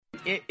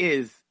It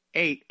is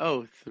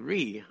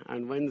 8:03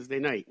 on Wednesday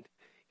night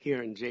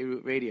here on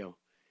JRoot Radio.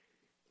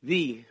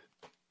 The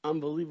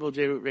unbelievable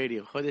JRoot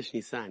Radio, Chodesh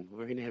Nisan.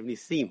 We're going to have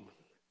Nisim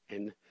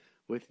and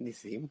with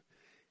Nisim.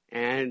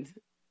 And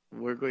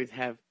we're going to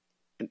have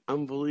an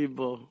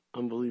unbelievable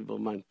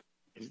month.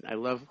 I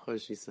love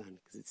Chodesh Nisan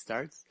because it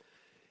starts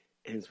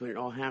and it's when it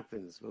all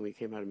happens. When we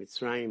came out of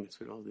Mitzrayim,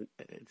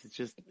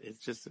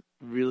 it's just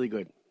really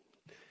good.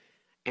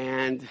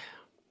 And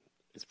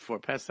it's before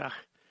Pesach.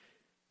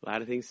 A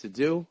lot of things to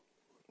do.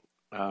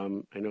 I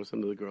know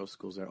some of the girls'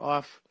 schools are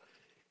off,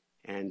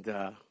 and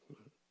I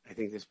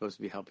think they're supposed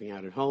to be helping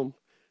out at home,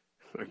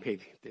 or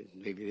maybe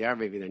they are,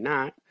 maybe they're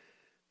not.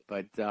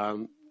 But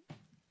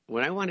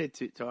what I wanted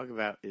to talk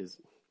about is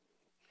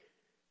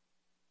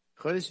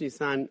Chodesh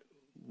Nisan.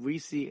 We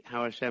see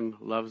how Hashem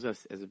loves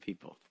us as a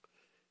people,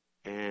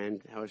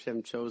 and how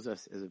Hashem chose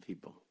us as a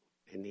people,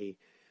 and He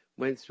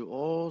went through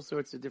all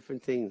sorts of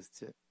different things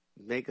to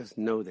make us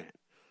know that.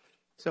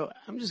 So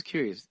I'm just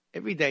curious.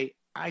 Every day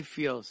I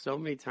feel so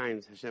many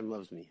times Hashem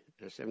loves me.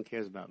 Hashem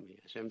cares about me.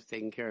 Hashem's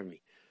taking care of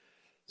me.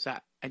 So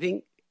I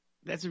think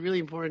that's a really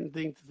important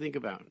thing to think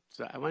about.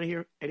 So I want to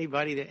hear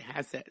anybody that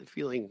has that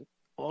feeling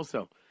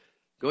also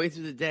going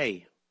through the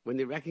day when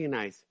they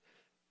recognize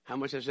how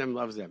much Hashem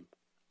loves them.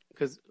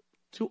 Because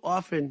too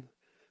often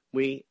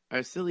we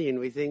are silly and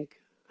we think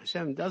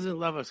Hashem doesn't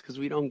love us because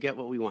we don't get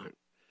what we want.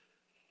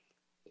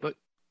 But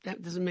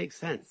that doesn't make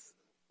sense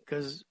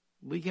because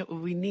we get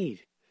what we need.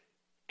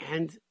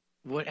 And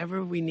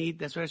whatever we need,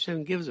 that's what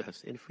Hashem gives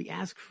us. And if we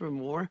ask for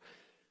more,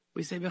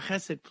 we say,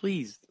 B'chesed,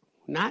 please.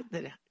 Not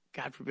that,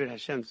 God forbid,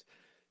 Hashem's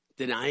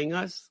denying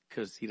us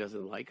because He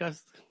doesn't like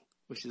us,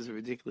 which is a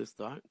ridiculous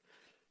thought.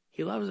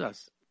 He loves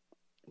us.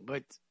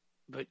 But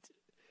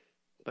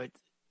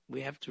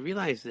we have to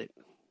realize that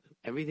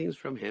everything's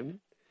from Him.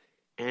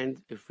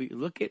 And if we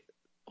look at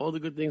all the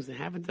good things that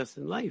happen to us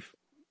in life,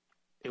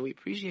 and we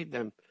appreciate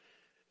them,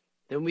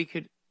 then we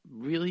could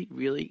really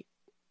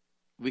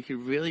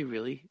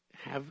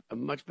have a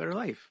much better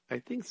life. I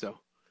think so.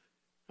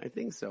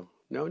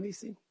 No,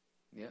 Nisi?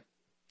 Yeah.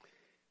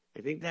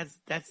 I think that's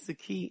the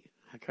key.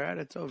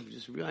 Hakarat Tov,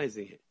 just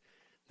realizing it.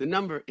 The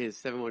number is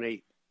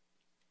 718.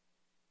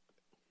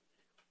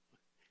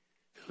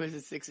 What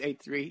is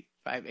it?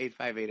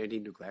 683-5858. I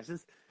need new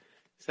glasses.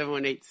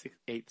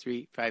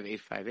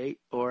 718-683-5858.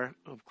 Or,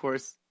 of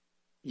course,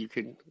 you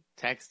can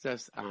text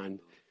us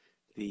on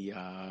the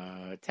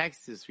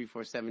text is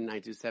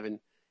 347-927-8398.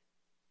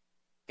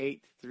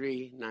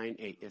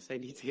 Yes, I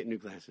need to get new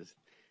glasses.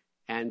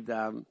 And,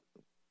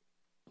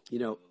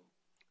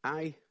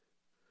 I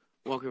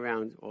walk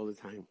around all the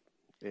time,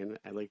 and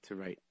I like to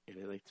write, and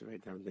I like to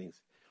write down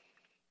things.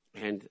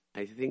 And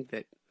I think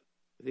that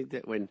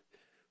when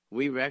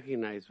we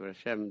recognize what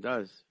Hashem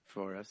does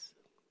for us,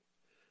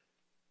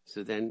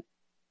 so then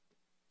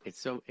it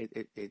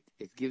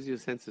gives you a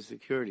sense of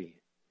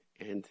security,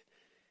 and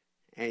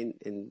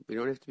we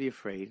don't have to be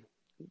afraid.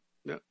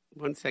 No,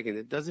 1 second.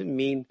 It doesn't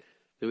mean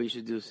that we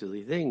should do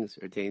silly things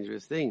or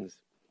dangerous things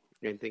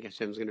and think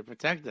Hashem's going to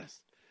protect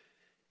us.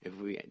 If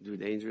we do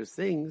dangerous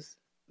things,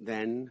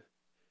 then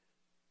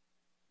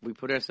we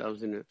put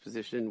ourselves in a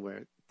position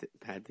where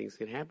bad things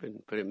can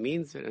happen. But it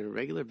means that on a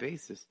regular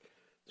basis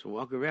to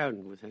walk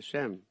around with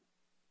Hashem.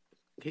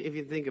 If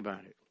you think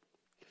about it,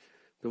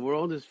 the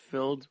world is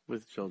filled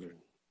with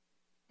children,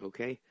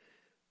 okay?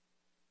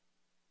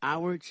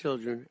 Our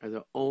children are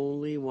the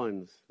only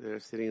ones that are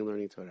sitting and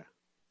learning Torah.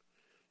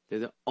 They're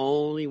the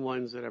only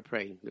ones that are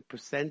praying. The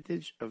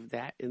percentage of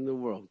that in the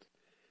world,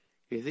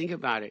 if you think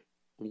about it,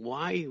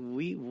 why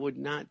we would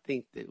not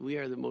think that we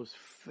are the most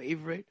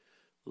favorite,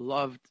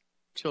 loved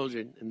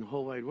children in the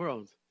whole wide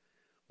world,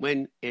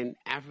 when in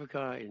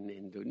Africa, in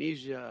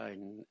Indonesia,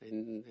 and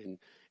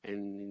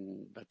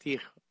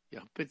Batich,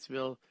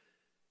 Pittsville,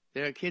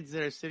 there are kids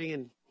that are sitting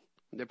and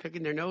they're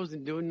picking their nose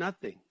and doing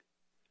nothing.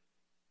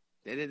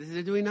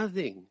 They're doing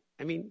nothing.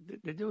 I mean,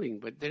 they're doing,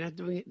 but they're not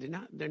doing it.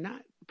 They're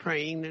not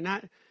praying. They're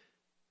not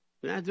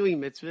doing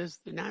mitzvahs.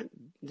 They're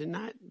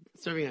not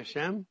serving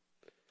Hashem.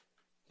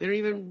 They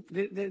don't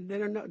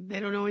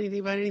know anything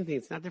about anything.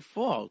 It's not their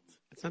fault.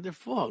 And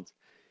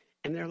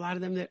there are a lot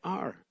of them that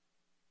are.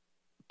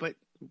 But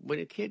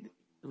when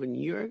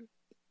you're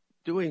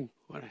doing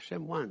what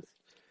Hashem wants,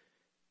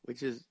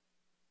 which is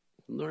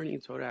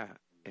learning Torah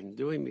and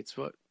doing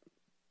mitzvot,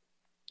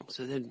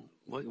 so then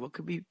what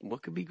could be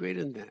greater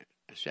than that?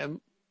 Hashem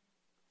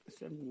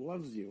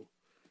loves you.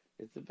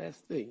 It's the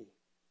best thing.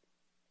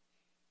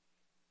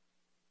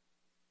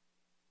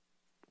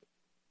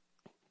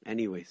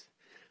 Anyways,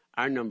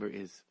 our number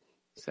is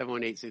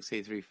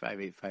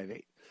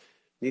 718-683-5858.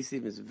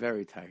 Nisim is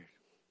very tired.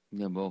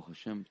 Yeah, Baruch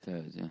Hashem,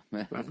 tired, yeah.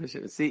 Baruch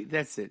Hashem. See,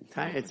 that's it.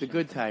 Tired. It's a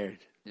good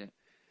tired. Yeah.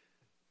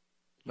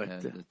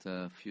 But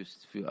that few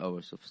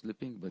hours of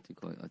sleeping, but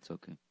it's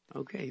okay.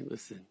 Okay,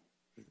 listen.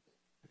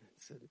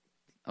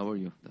 How are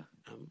you?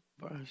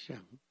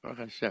 Baruch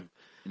Hashem.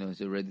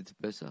 Is it ready to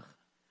Pesach?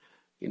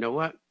 You know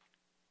what?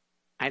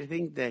 I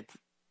think that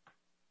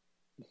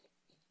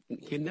you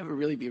can never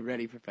really be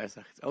ready for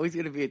Pesach. It's always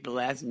going to be at the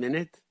last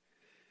minute.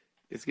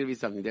 it's going to be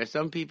something. There are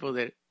some people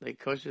that like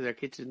kosher their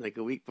kitchen like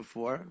a week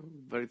before,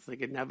 but it's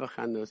like a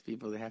nebuch those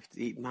people that have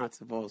to eat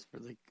matzah balls for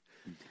like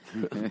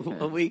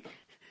a week.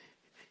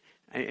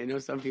 I know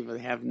some people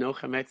that have no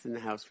chametz in the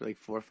house for like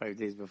 4 or 5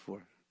 days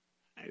before.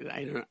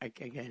 I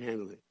can't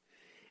handle it.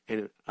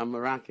 And I'm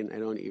Moroccan. I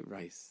don't eat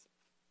rice.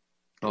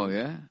 Oh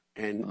yeah.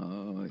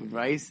 And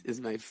rice is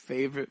my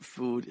favorite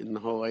food in the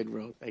whole wide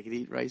world. I can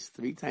eat rice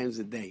 3 times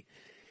a day,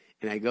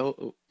 and I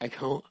go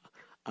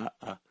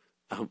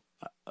a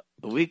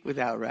week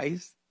without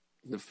rice.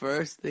 The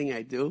first thing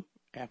I do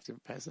after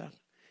Pesach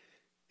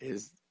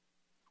is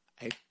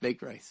I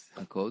make rice.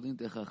 According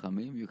to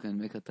Chachamim, you can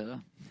make a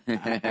tara.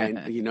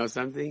 And you know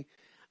something?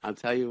 I'll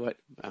tell you what.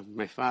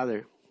 My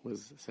father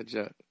was such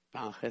a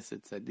Baal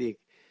Chesed Tzaddik.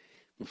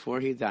 Before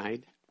he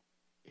died,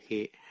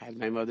 he had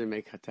my mother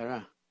make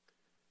hatara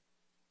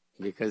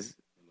because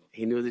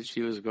he knew that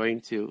she was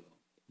going to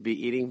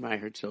be eating by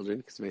her children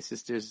because my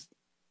sister's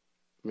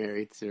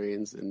married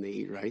Syrians and they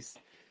eat rice.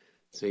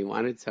 So he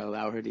wanted to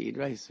allow her to eat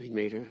rice, so he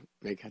made her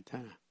make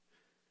hatara.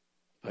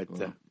 But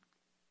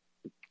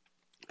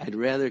I'd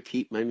rather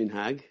keep my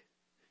minhag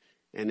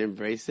and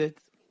embrace it,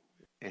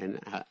 and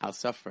I'll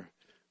suffer.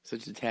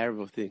 Such a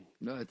terrible thing.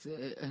 No, it's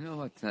you know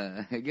what?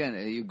 Again,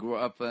 you grew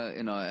up. I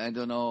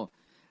don't know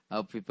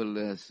how people.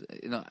 I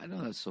don't know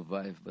how to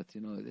survive, but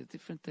the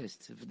different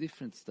tastes,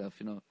 different stuff.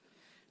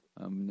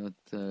 I'm not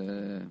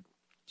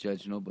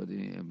judge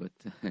nobody, but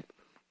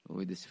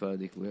with the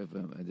Sephardic we have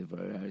the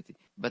variety.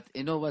 But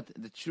you know what?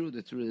 The truth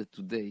that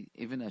today,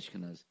 even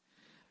Ashkenaz,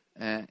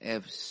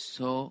 have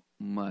so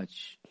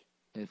much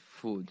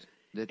food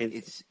that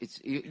it's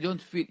you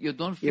don't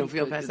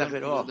feel Pesach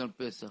at all. You don't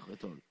Pesach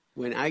at all.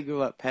 When I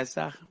grew up,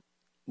 Pesach,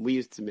 we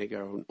used to make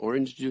our own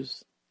orange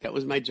juice. That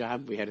was my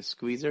job. We had a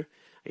squeezer.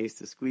 I used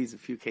to squeeze a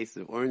few cases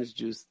of orange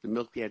juice. The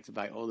milk, we had to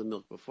buy all the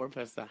milk before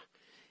Pesach.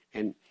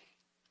 And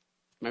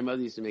my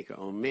mother used to make her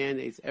own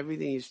mayonnaise.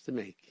 Everything used to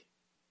make.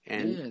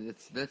 And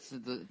that's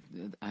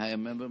I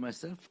remember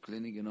myself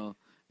cleaning,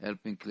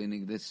 helping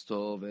cleaning the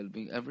stove,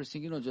 helping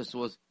everything, just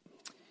was.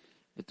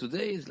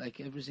 Today is like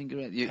everything.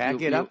 You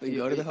pack it up and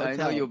go to the hotel. I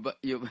know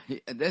you.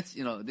 That's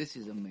this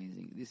is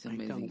amazing. This is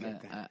amazing. I don't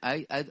get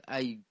that.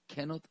 I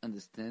cannot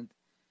understand.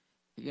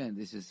 Again,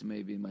 this is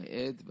maybe my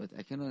head, but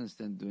I cannot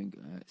understand doing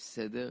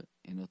seder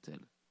in hotel.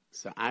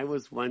 So I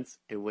was once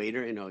a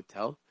waiter in a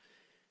hotel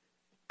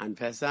on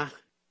Pesach,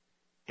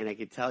 and I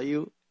could tell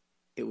you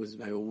it was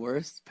my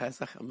worst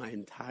Pesach of my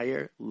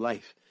entire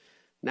life.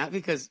 Not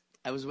because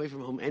I was away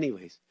from home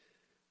anyways,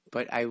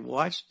 but I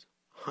watched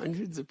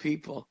hundreds of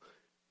people.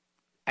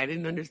 I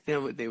didn't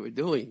understand what they were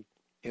doing.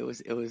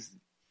 It's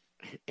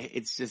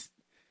just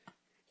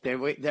they're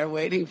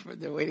waiting for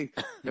the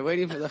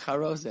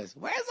charoses.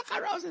 Where's the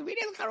charoses? We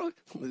need the charoses.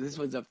 This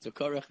one's up to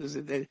Korach. This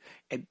is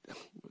and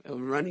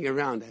running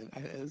around.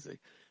 I was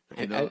like,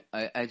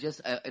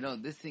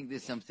 this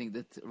is something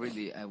that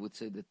really I would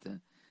say that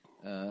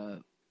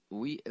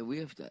we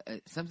have to,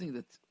 something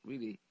that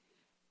really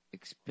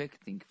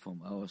expecting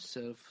from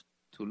ourselves.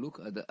 To look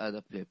at the other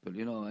people.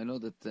 I know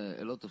that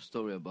a lot of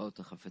story about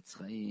Chafetz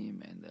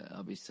Chaim and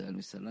Rabbi Israel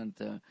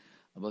Misalanta,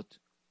 about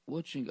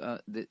watching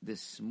the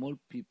small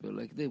people,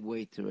 like the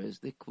waiters,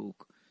 the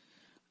cook,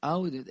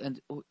 how it,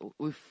 and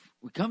we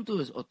come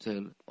to a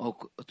hotel or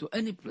to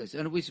any place,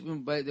 and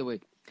by the way,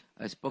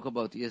 I spoke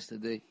about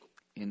yesterday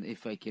in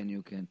If I Can,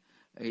 You Can,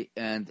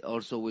 and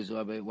also with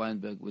Rabbi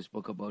Weinberg, we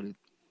spoke about it.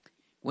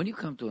 When you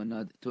come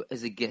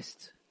as a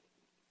guest,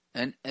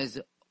 and as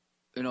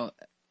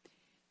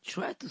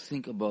try to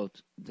think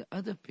about the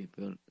other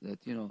people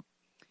that, you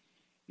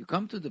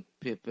come to the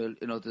people,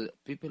 the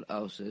people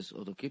houses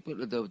or the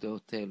people of the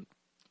hotel,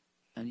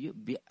 and you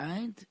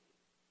behind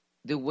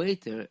the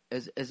waiter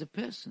as a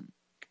person.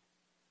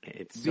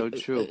 It's so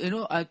true.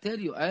 I tell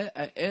you,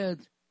 I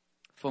heard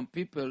from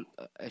people,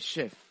 a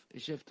chef,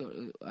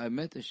 I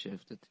met a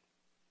chef that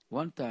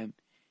one time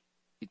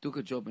he took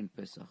a job in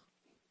Pesach.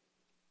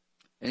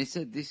 And he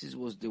said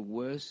was the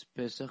worst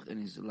Pesach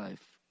in his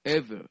life,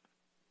 ever.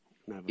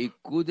 Never. He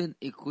couldn't.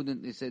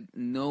 He said,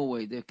 no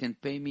way. They can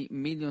pay me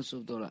millions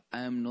of dollars.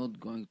 I am not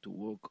going to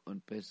work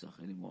on Pesach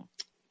anymore.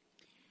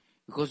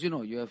 Because,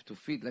 you have to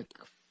feed like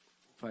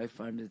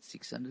 500,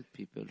 600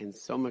 people. And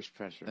so much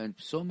pressure.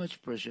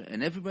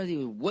 And everybody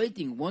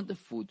waiting, want the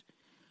food.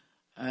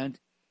 And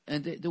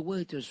the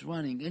waiter's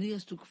running. And he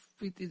has to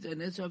feed it.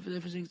 And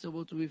everything's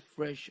about to be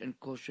fresh and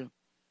kosher.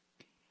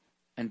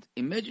 And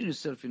imagine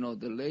yourself,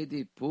 the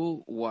lady,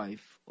 poor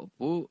wife, or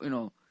poor,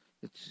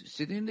 that's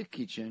sitting in the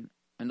kitchen.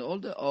 And all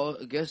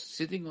the guests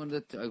sitting around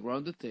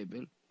the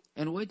table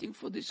and waiting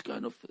for this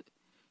kind of,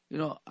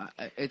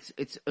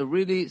 it's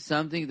really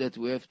something that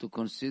we have to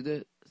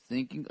consider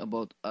thinking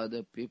about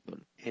other people.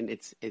 And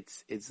it's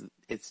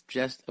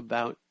just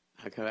about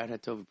hakarat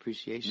hatov,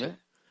 appreciation. Yeah.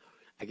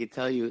 I could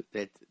tell you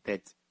that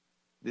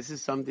this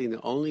is something.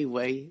 The only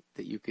way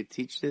that you could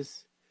teach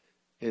this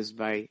is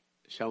by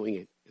showing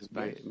it, is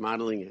by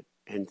modeling it,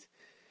 and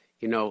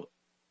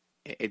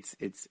it's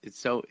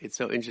so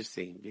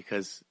interesting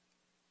because.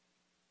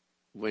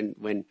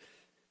 When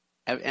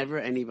ever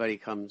anybody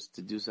comes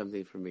to do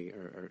something for me,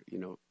 or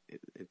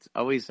it's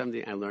always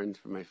something I learned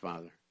from my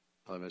father,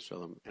 Alav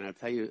Shalom. And I'm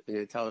going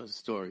to tell a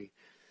story.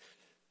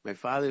 My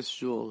father's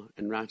shul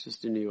in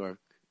Rochester, New York,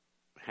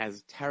 had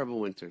terrible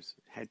winters.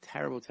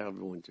 Terrible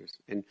winters.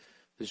 And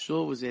the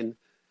shul was in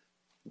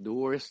the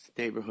worst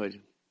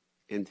neighborhood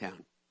in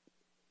town.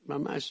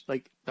 Mamash,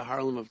 like the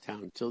Harlem of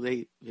town, till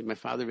my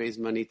father raised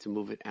money to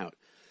move it out.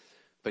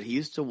 But he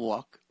used to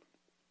walk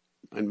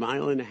a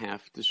mile and a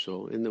half to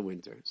shul in the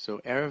winter. So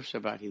Erev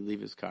Shabbat, he'd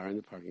leave his car in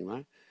the parking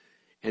lot.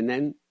 And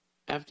then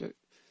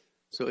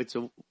so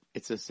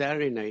it's a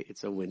Saturday night,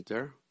 it's a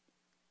winter,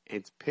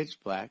 it's pitch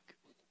black.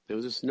 There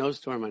was a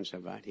snowstorm on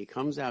Shabbat. He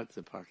comes out to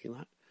the parking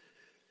lot.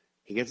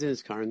 He gets in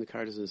his car and the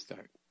car doesn't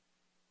start.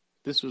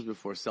 This was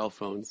before cell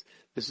phones.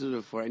 This was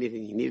before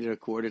anything. He needed a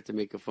quarter to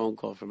make a phone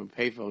call from a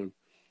payphone.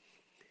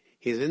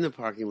 He's in the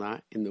parking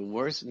lot in the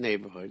worst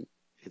neighborhood.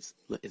 It's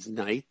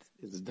night.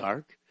 It's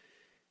dark.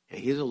 And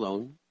he's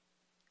alone.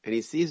 And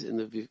he sees in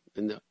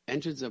the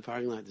entrance of the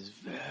parking lot this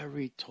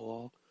very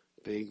tall,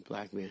 big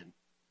black man.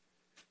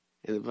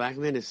 And the black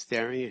man is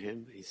staring at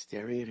him. He's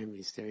staring at him.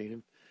 He's staring at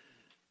him.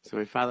 So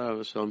my father,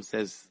 Alav Shalom,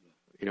 says,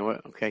 you know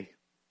what? Okay.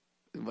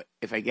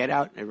 If I get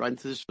out, I run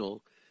to the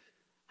shul.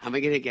 How am I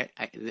going to get?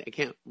 I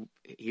can't.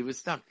 He was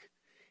stuck.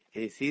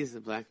 And he sees the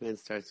black man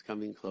starts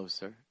coming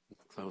closer and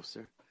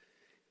closer.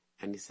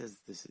 And he says,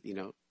 this,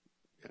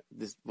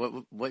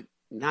 what,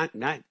 not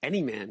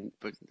any man,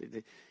 but,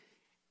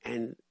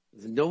 and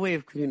there's no way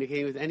of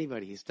communicating with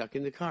anybody. He's stuck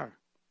in the car.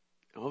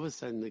 All of a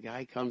sudden, the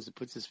guy comes and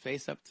puts his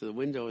face up to the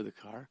window of the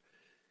car,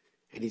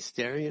 and he's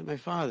staring at my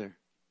father.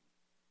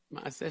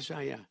 Ma'aseh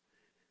Shaya.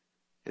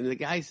 And the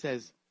guy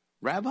says,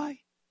 Rabbi,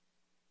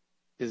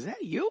 is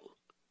that you?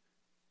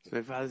 So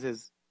my father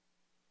says,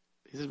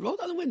 roll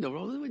down the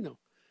window.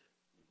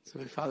 So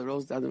my father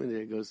rolls down the window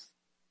and goes,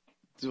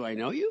 do I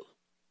know you?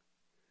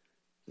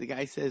 The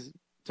guy says,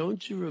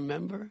 don't you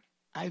remember?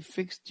 I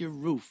fixed your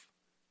roof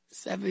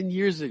 7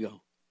 years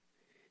ago.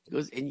 He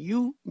goes, and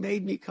you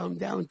made me come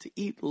down to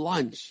eat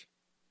lunch.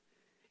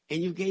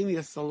 And you gave me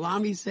a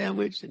salami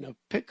sandwich and a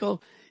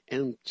pickle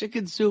and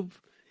chicken soup.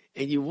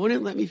 And you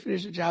wouldn't let me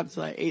finish the job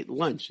till I ate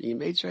lunch. And you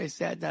made sure I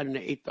sat down and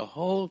I ate the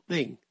whole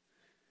thing.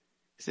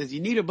 He says,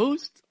 you need a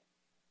boost?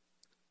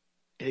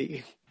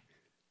 I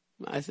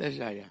said,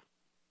 yeah.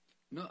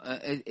 No,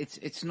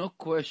 it's no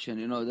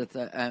question.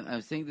 That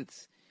I think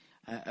that's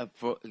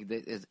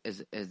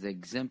as the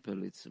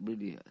example, it's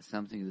really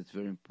something that's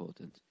very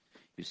important.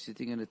 You're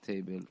sitting at a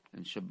table,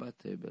 and Shabbat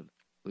table,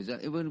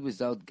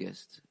 without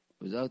guests,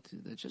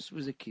 just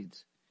with the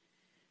kids.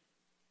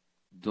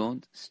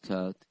 Don't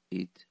start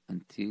it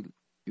until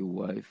your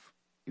wife,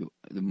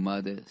 the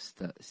mother,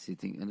 start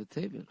sitting at the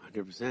table.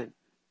 100%.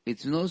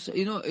 It's no,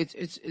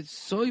 it's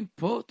so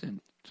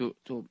important to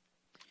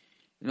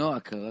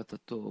akarat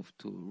hatov,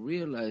 to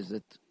realize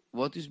that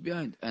what is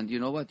behind. And you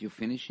know what? You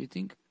finish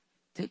eating,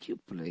 take your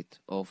plate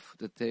off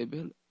the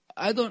table.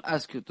 I don't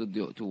ask you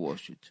to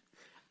wash it.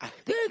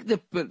 Take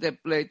the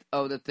plate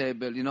off the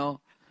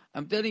table.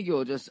 I'm telling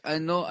you, I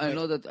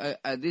know that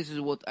this is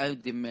what I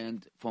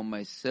demand from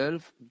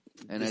myself,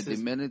 and I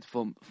demand it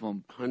from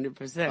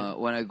 100%.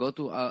 When I go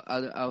to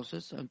other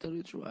houses. I'm telling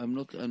you the truth. I'm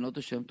not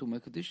ashamed to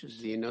make dishes.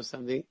 Do you know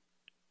something?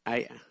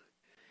 My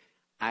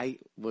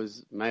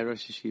Rosh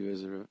Yeshiva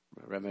is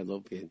Rabbi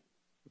Lopian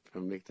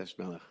from Mikdash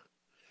Melech,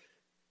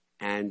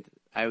 and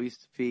I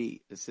used to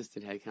be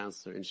assistant head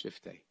counselor in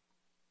Shifteh,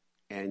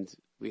 and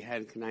we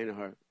had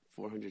Kanai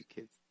 400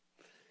 kids,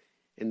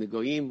 and the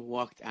Goyim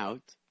walked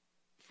out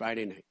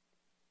Friday night.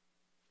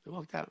 They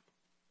walked out,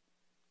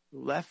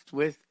 left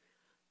with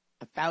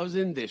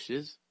 1,000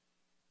 dishes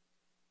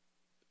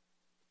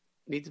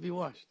need to be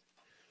washed.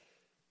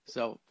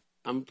 So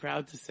I'm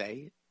proud to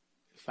say,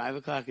 5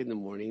 o'clock in the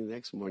morning, the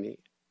next morning,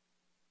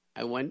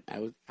 I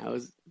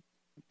was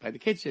by the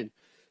kitchen.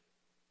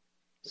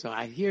 So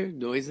I hear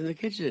noise in the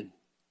kitchen.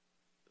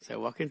 So I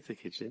walk into the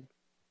kitchen,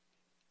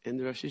 and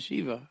the Rosh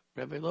Yeshiva,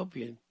 Rabbi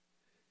Lopian,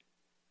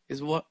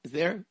 is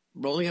there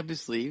rolling up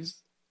his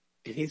sleeves,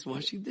 and he's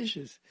washing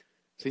dishes.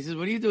 So he says,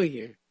 what are you doing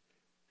here?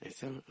 I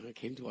said, I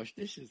came to wash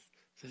dishes.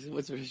 So I said,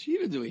 what's Rosh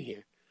Yeshiva doing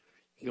here?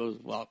 He goes,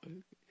 well,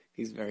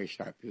 he's very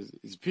sharp.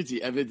 It's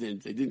pretty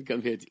evident I didn't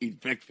come here to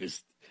eat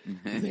breakfast.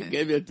 I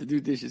came here to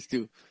do dishes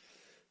too.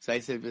 So I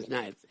said, but it's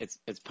not.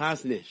 It's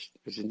pasnish,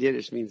 which in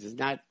Yiddish means it's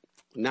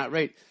not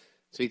right.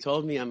 So he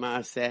told me a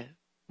maaseh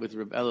with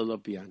Reb Ella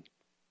Lopian.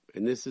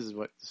 And this is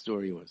what the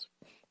story was.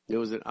 There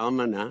was an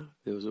almanah,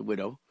 there was a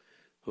widow,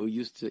 who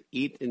used to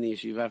eat in the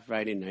yeshiva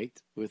Friday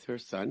night with her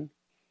son,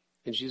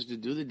 and she used to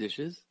do the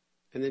dishes,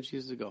 and then she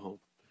used to go home.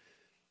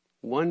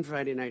 One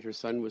Friday night, her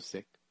son was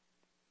sick,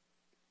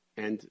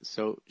 and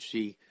so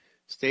she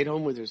stayed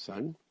home with her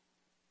son,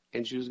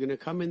 and she was going to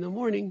come in the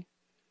morning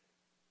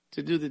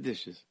to do the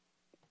dishes.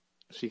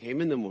 She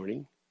came in the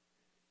morning,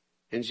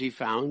 and she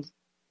found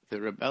that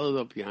Reb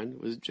Ella Lopian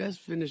was just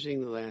finishing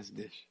the last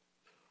dish.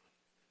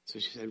 So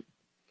she said,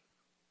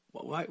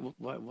 why?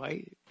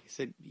 He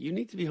said, you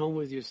need to be home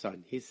with your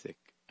son. He's sick.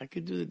 I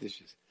could do the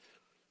dishes.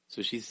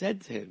 So she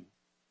said to him,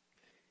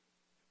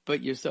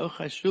 but you're so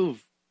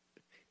chashuv,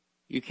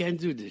 you can't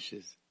do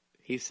dishes.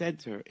 He said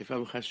to her, if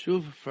I'm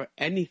chashuv for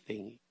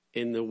anything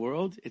in the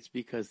world, it's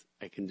because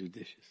I can do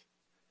dishes.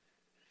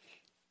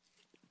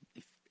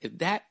 If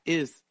that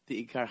is the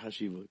ikar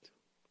hashivut.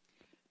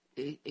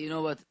 You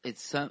know what?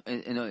 It's some.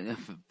 You know,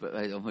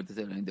 I don't want to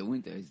tell you. In the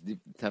winter, it's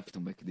tough to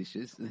make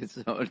dishes. It's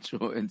all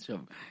true and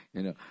Shabbat.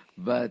 You know,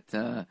 but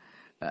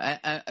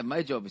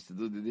my job is to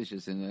do the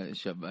dishes in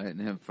Shabbat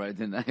and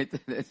Friday night.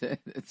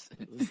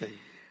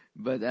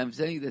 But I'm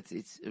saying that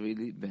it's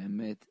really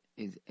behemet.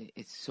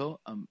 It's so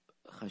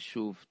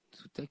chashuv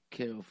to take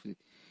care of it.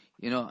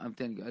 You know, I'm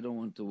telling you, I don't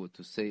want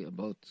to say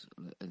about.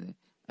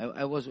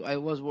 I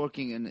was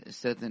working in a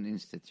certain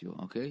institute,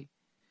 okay,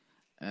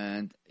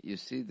 and you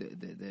see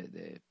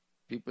the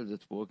people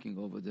that working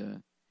over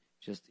there,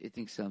 just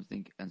eating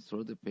something and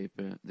throw the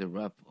paper, the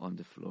wrap on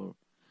the floor,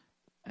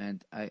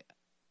 and I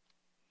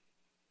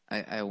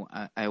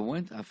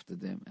went after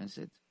them and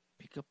said,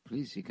 pick up,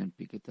 please. You can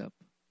pick it up.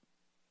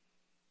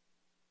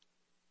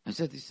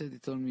 He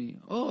told me,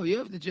 oh, you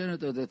have the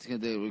janitor that's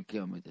going to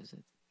come it. I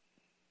said,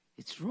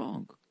 it's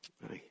wrong.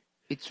 Right.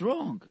 It's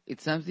wrong.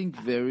 It's something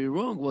very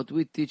wrong. What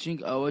we're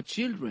teaching our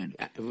children.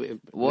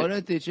 What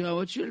I'm teaching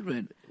our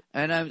children.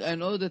 And I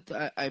know that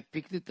I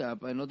picked it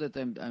up. I know that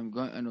I'm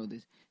going. I know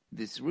this.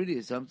 This really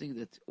is something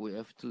that we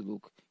have to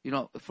look. You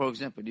know, for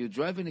example, you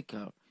drive in a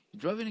car.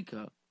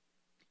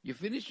 You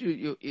finish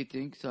you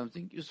eating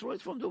something. You throw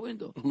it from the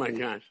window. Oh my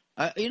gosh!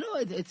 You know,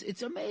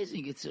 it's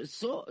amazing.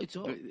 It's all.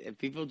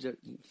 People just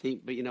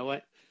think, but you know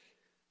what?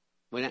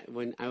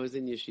 When I was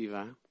in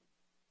yeshiva,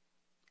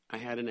 I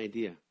had an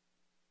idea.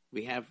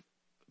 We have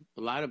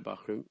a lot of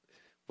bachrim.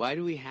 Why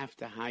do we have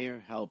to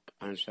hire help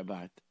on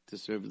Shabbat to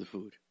serve the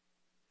food?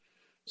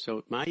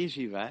 So my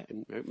yeshiva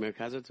in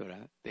Merkaz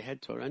HaTorah, they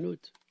had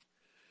Toranut.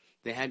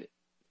 They had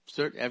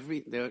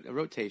a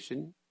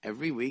rotation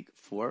every week.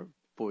 4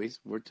 boys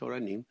were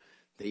Toranim.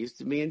 They used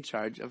to be in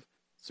charge of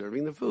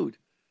serving the food.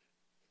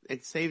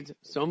 It saved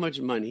so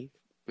much money.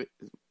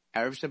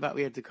 Erev Shabbat,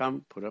 we had to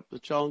come, put up the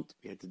chont,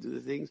 we had to do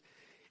the things.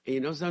 And you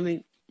know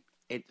something?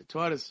 It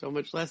taught us so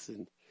much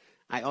lesson.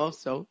 I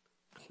also,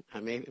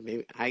 I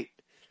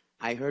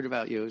heard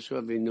about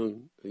Yehoshua ben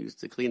Nun, who used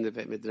to clean the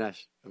Beit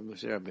Midrash of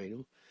Moshe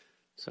Rabbeinu.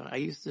 So I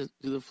used to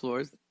do the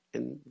floors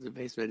in the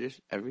Beit Midrash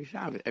every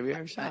Shabbat, every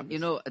Shabbat. You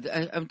know,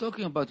 I'm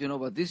talking about,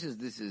 but this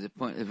is a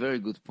point, a very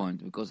good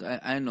point, because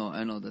I know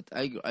that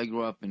I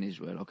grew up in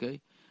Israel,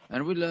 okay,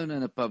 and we learn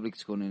in a public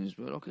school in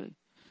Israel, okay.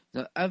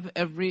 So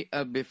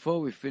before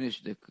we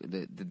finish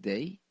the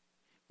day,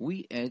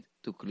 we had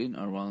to clean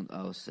around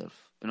ourselves.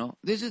 You know,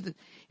 this is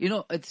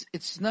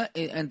it's not.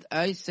 And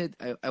I said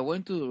I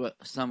went to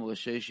some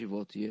Rosh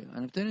Yeshivot here,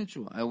 and I'm telling you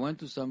true. I went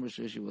to some Rosh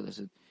Yeshivot. I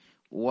said,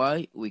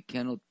 why we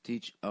cannot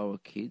teach our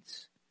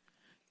kids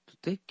to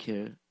take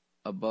care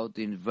about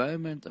the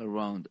environment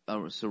around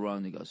our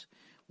surrounding us?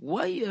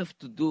 Why you have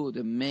to do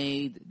the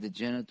maid, the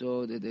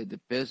janitor, the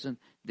person,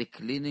 the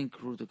cleaning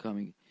crew to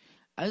coming?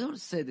 I don't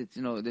say that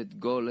that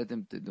go let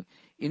them do.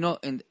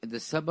 And the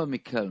Saba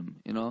Mikelm,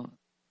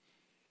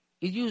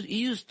 he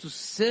used to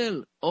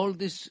sell all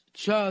this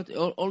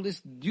all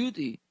this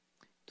duty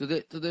to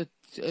the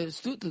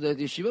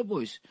yeshiva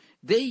boys.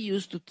 They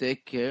used to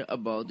take care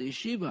about the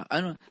yeshiva.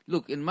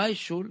 Look, in my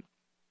shul,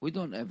 we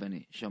don't have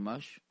any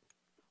shamash.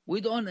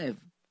 We don't have.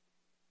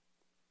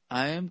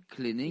 I am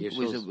cleaning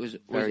with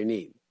very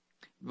neat.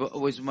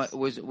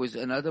 With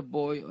another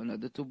boy,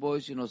 another 2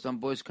 boys. Some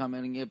boys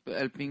coming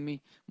helping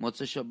me.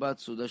 Motzei Shabbat,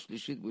 Suda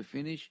Shlishit, we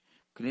finish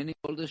cleaning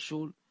all the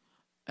shul,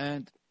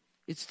 and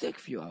it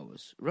takes few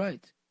hours,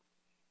 right?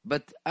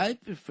 But I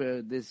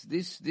prefer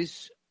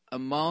this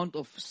amount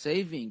of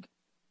saving.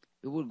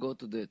 It will go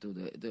to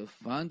the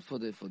fund for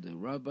the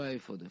rabbi,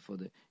 for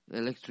the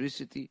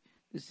electricity.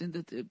 This thing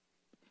that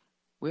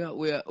we are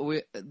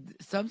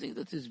something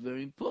that is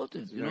very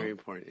important. Very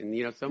important,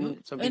 and some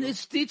people, and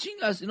it's teaching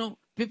us.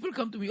 People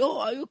come to me. Oh,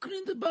 are you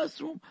cleaning the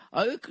bathroom?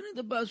 Are you cleaning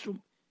the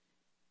bathroom?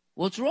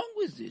 What's wrong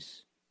with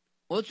this?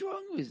 What's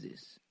wrong with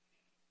this?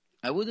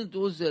 I wouldn't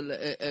use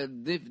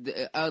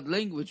the hard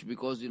language,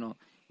 because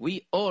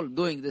we all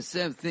doing the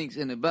same things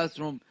in the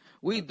bathroom.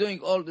 We doing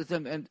all the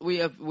same, and we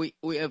have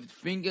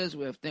fingers.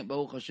 We have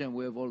Baruch Hashem.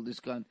 We have all this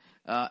kind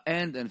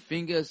hand and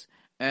fingers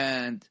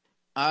and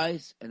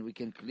eyes, and we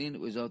can clean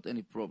without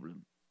any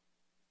problem.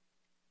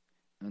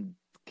 And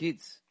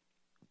kids,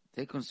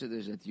 take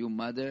consideration that your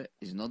mother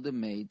is not the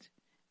maid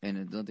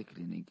and not the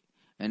cleaning.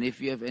 And if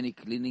you have any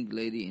cleaning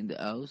lady in the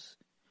house,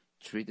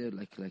 treat her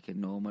like a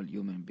normal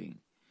human being.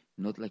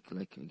 Not like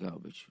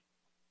garbage.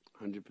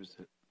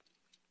 100%.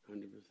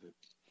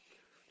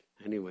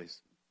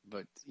 Anyways,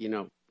 but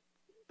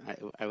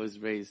I was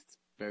raised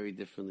very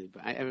differently.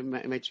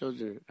 But my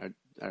children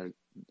are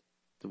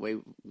the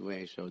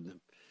way I showed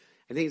them.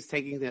 I think it's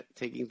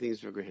taking things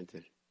for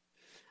granted.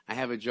 I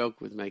have a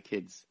joke with my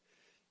kids.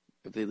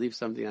 If they leave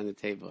something on the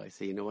table, I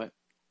say, you know what?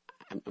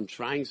 I'm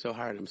trying so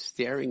hard. I'm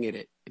staring at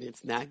it, and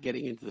it's not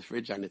getting into the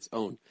fridge on its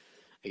own.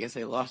 I guess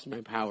I lost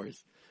my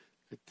powers.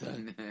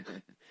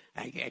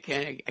 I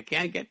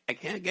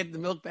can't get the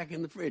milk back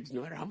in the fridge,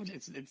 no matter how much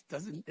it's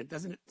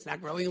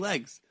not growing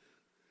legs.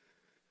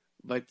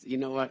 But you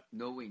know what?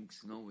 No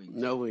wings, no wings.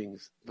 No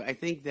wings. But I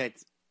think that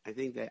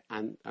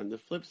on the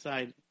flip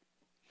side,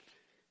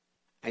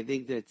 I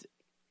think that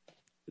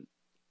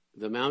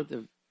the amount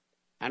of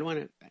I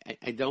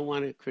don't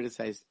want to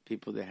criticize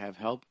people that have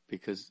help,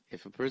 because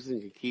if a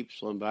person can keep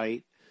shalom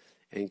bayit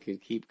and can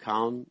keep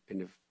calm,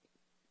 and if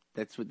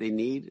that's what they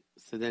need,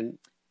 so then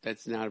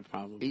that's not a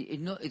problem.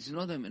 It's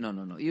not.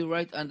 No. You're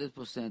right,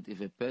 100%. If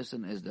a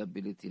person has the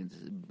ability,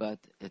 but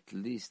at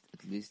least,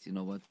 you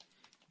know what?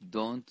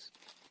 Don't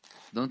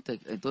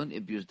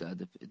abuse the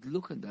other.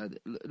 Look at that.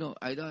 No,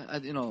 I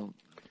don't. You know,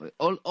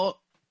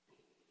 all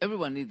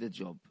everyone needs a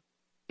job,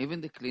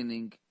 even the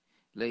cleaning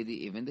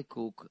lady, even the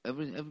cook.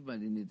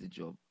 Everybody needs a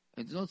job.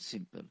 It's not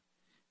simple,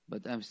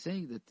 but I'm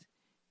saying that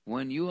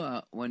when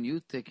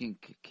you taking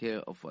care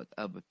of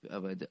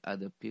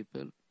other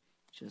people,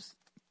 just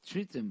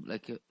treat them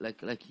like a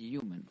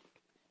human,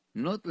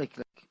 not like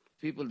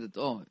people that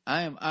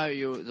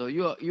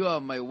you are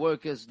my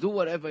workers. Do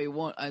whatever you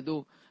want. I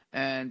do,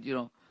 and you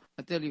know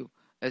I tell you,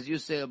 as you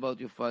say about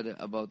your father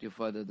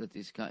that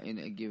is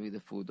giving the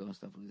food or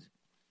stuff like this.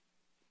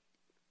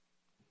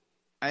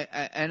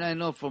 I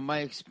know from my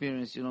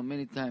experience, you know,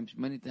 many times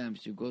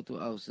you go to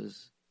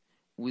houses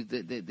with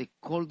the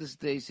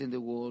coldest days in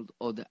the world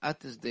or the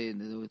hottest day in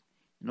the world,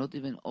 not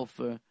even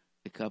offer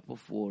a cup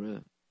of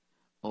water,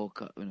 or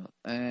you know,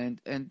 and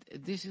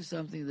this is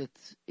something that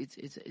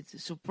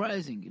it's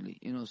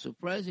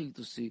surprising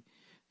to see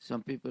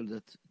some people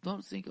that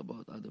don't think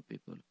about other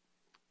people.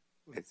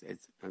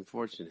 It's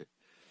unfortunate,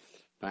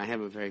 but I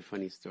have a very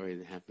funny story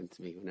that happened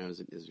to me when I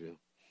was in Israel.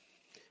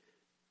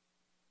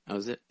 I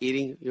was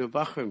eating,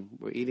 Bachrim,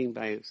 we're eating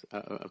by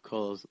a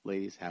Kollel's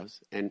lady's house,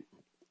 and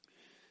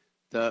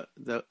the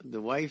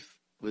wife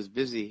was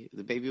busy.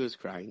 The baby was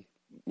crying.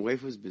 The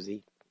wife was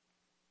busy.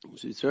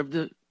 She served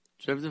the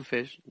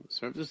fish,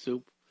 served the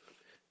soup,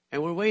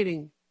 and we're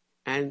waiting.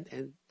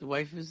 And the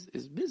wife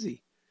is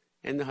busy,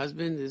 and the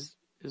husband is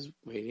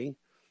waiting.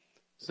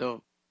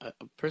 So a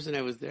person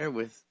I was there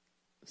with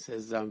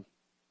says, I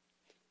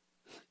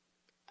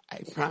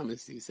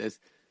promise, he says,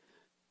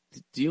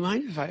 do you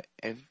mind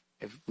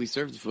if we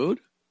serve the food?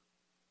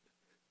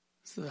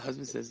 So the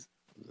husband says,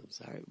 I'm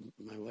sorry,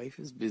 my wife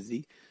is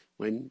busy.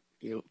 When,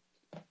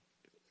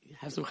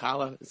 have some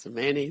challah, some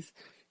mayonnaise.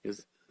 He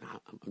goes,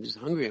 I'm just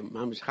hungry. I'm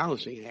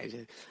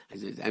challah.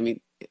 I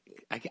mean,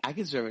 I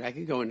can serve it. I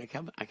can go and I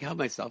can help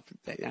myself.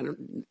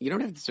 You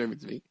don't have to serve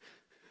it to me.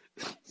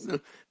 So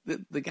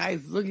the guy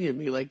is looking at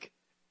me like,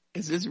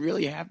 is this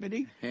really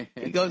happening?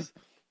 He goes,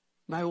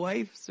 my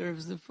wife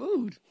serves the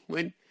food.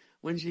 When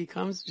she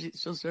comes,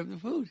 she'll serve the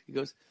food. He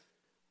goes,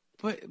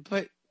 but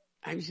we're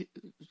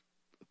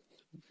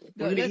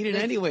going to eat it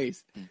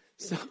anyways.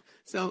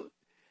 So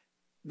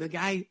the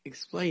guy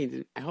explained,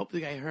 and I hope the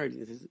guy heard,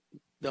 he says,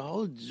 the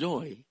whole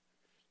joy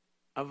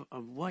of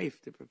a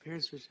wife that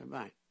prepares for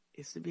Shabbat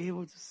is to be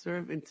able to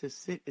serve and to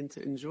sit and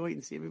to enjoy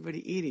and see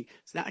everybody eating.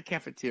 It's not a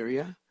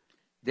cafeteria.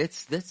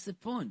 That's the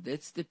point.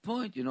 That's the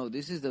point. You know,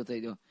 this is what I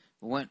do.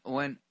 When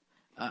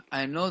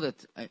I know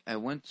that I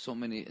went so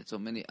many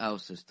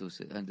houses to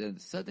sit, and then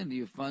suddenly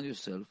you find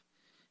yourself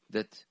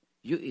that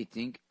you're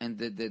eating, and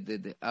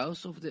the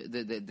house of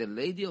the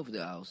lady of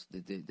the house,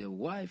 the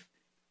wife,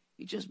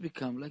 it just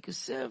become like a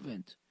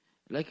servant,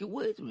 like a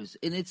waitress,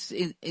 and it's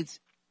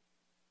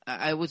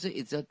I would say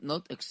it's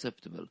not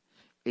acceptable.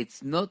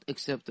 It's not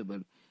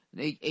acceptable.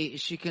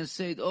 She can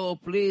say, "Oh,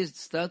 please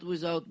start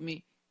without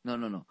me."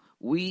 No.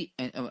 We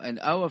and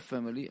our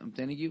family, I'm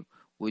telling you,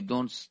 we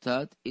don't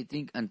start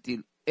eating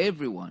until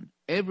everyone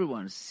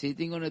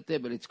sitting on a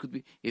table. It could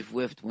be, if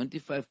we have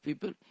 25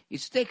 people,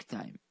 it's take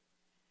time.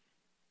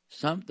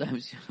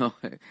 Sometimes,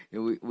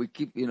 we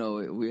keep,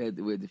 we had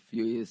a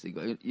few years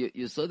ago.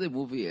 You saw the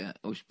movie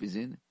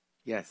Ushpizin?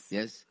 Yes.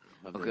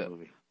 Okay. That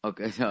movie.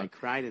 Okay. So I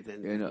cried at the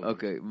end.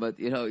 Okay, but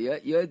you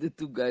had the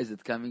two guys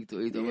that coming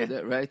to eat over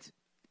there, right?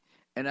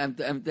 And I'm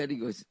telling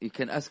you, you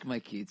can ask my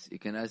kids, you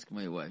can ask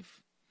my wife.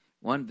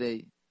 One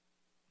day,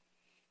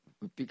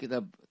 we picked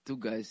up two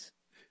guys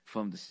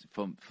from to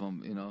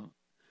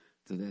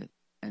that,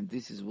 and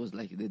was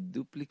like the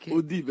duplicate.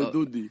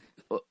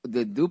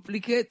 The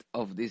duplicate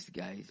of these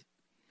guys,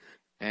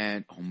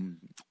 and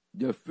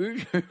the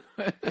fish.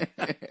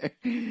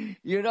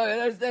 You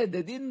understand?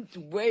 They didn't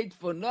wait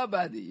for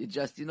nobody. You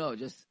just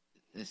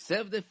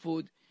serve the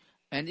food,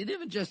 and it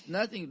even just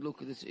nothing.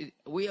 Look at this.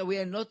 We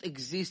are not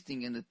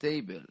existing in the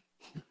table,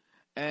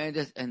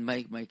 and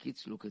my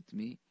kids look at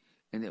me.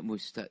 And then we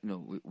start,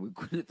 we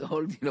couldn't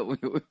hold,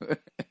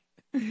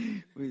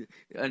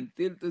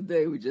 until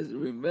today, we just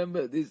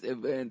remember this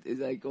event. It's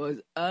like, it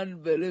was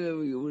unbelievable.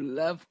 We would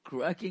laugh,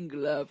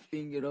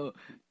 laughing,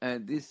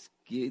 and these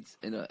kids,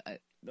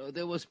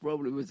 there was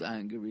probably was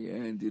angry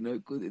and,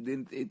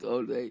 didn't eat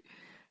all day.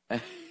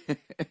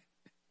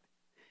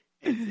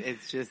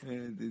 It's just,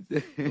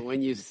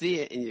 when you see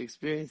it and you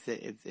experience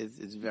it,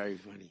 it's very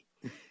funny.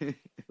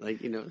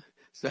 Like,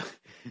 so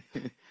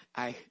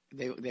I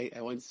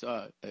once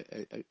saw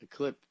a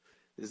clip.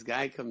 This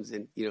guy comes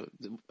in,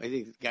 I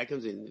think the guy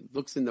comes in,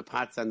 looks in the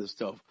pots on the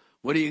stove.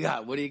 What do you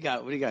got? What do you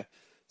got? What do you got?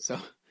 So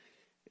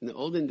in the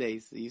olden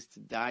days, they used to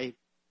dye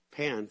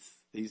pants.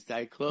 They used to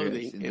dye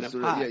clothing in a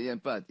pot. Yeah,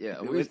 pot.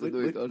 Yeah, we used to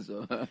do it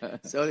also.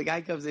 So the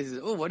guy comes in and says,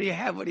 "Oh, what do you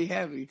have? What do you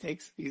have?" He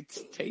tastes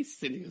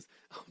it and he goes,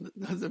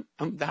 "Oh,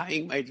 I'm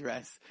dyeing my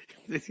dress.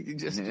 He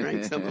just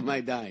drank some of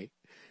my dye."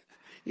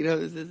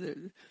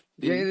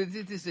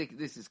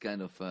 This is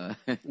kind of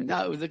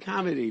no, it was a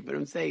comedy, but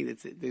I'm saying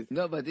it's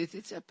no, but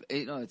it's a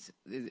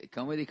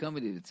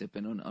comedy. It's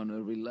happened on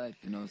a real life,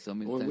 so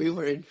many when times. we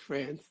were in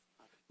France,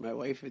 my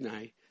wife and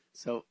I.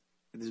 So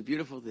there's a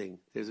beautiful thing.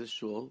 There's a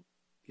shul.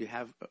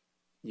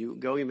 You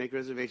go, you make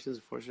reservations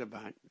for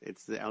Shabbat.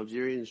 It's the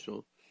Algerian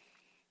shul,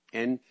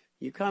 and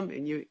you come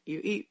and you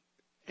eat,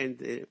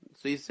 and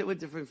so you sit with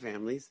different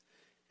families.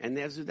 And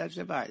there's Sudat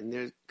Shabbat, and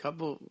there's a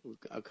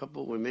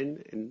couple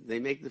women, and they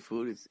make the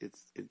food.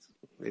 It's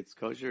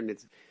kosher, and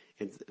it's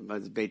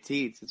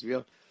beiti, it's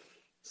real.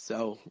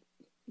 So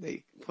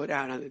they put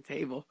out on the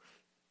table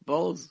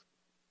bowls,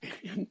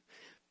 and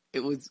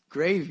it was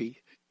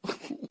gravy.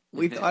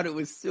 We thought it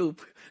was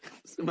soup,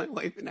 so my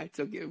wife and I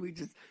took it. We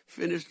just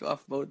finished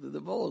off both of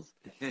the bowls,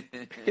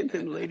 and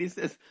then the lady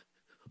says,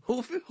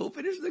 "Who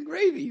finished the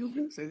gravy?"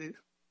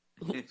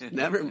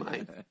 Never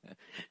mind.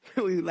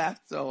 We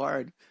laughed so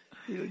hard.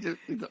 Let's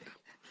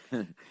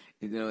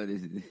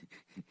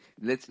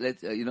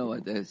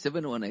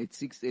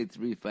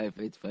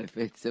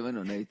 718-683-5858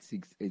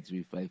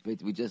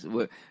 718-683-5858. We just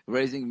were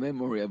raising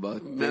memory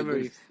about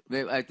memories.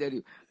 I tell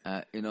you,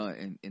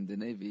 in the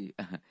Navy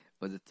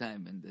was a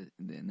time in the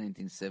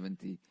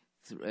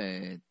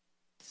 1973,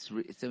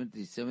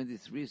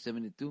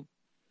 72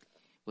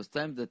 was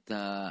time that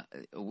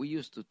we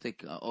used to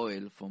take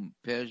oil from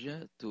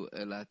Persia to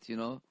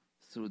Eilat,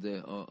 through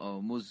the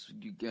Hormuz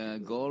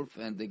Gulf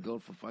and the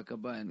Gulf of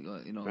Aqaba, and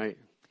right.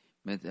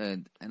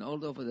 And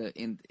all over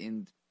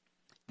in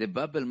the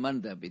Bab el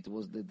Mandab. It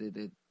was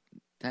the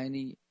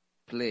tiny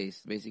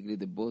place, basically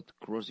the boat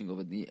crossing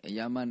over the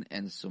Yemen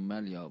and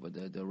Somalia over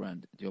the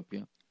around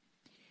Ethiopia.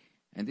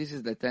 And this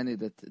is the tiny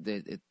that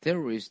the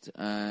terrorists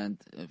and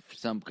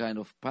some kind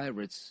of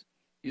pirates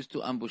used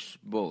to ambush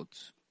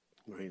boats.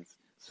 Right.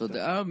 So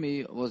the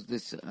army was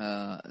this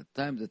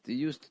time that they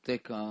used to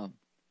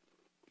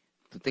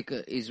take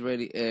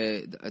Israeli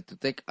to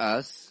take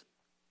us,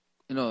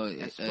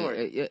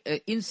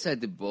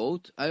 inside the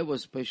boat. I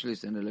was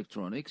specialist in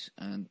electronics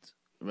and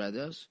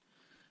radars,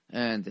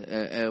 and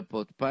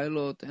airport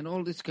pilot, and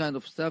all this kind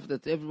of stuff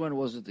that everyone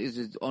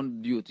is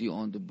on duty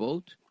on the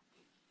boat.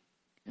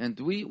 And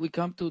we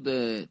come to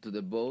the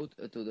boat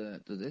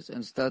to this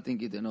and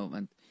starting it,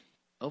 and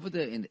over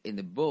there in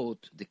the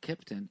boat, the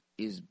captain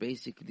is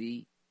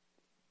basically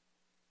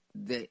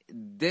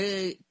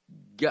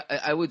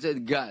I would say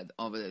God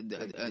of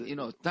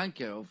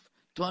tanker of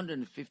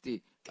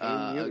 250.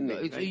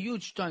 It's a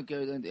huge tanker,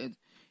 and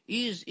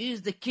he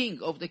is the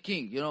king of the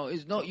king.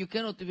 It's not, you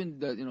cannot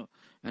even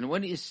And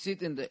when he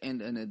sit in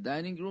a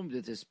dining room,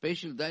 there's a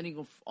special dining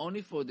room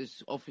only for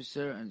this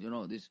officer, and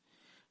this,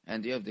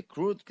 and you have the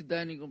crew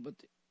dining room. But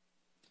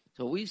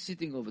so we're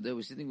sitting over there.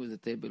 We're sitting with the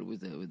table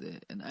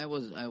and I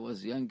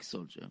was young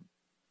soldier,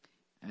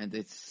 and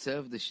they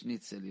serve the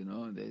schnitzel,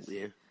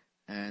 Yeah.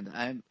 And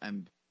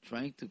I'm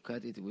trying to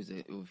cut it with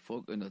a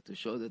fork, to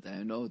show that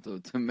I know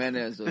to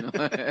manage,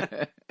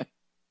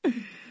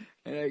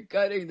 And I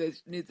cutting the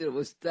schnitzel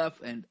was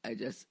tough, and I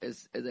just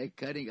as I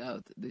cutting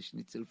out, the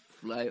schnitzel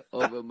fly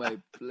over my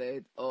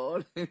plate,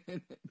 all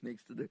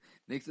next to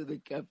the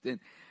captain,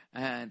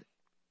 and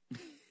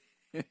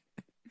I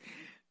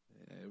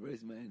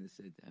raised my hand and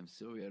said, "I'm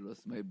sorry, I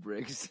lost my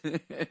brakes."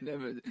 But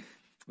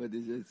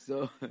he said,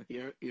 "So."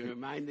 You're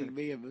reminding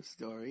me of a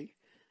story.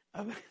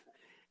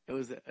 It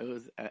was a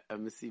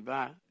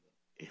mesiva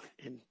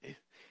in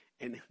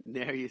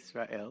Ner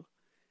Yisrael,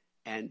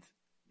 and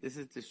this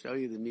is to show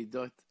you the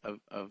midot of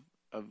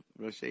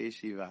Rosh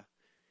Yeshiva,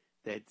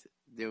 that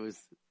there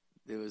was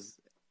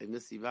a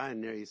mesiva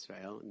in Ner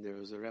Yisrael, and there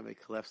was a Rabbi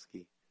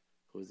Kalevsky,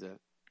 who was a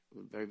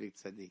very big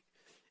tzaddik,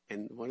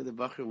 and one of the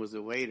bachrim was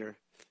a waiter,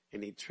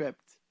 and he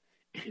tripped,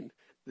 and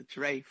the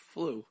tray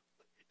flew,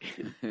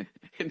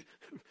 and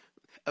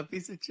a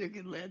piece of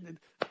chicken landed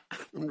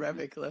on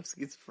Rabbi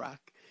Kalevsky's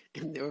frock,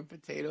 and there were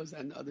potatoes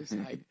on the other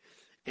side,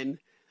 and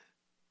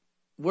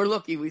we're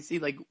lucky. We see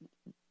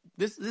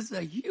this is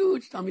a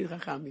huge Talmid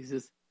Chacham. He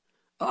says,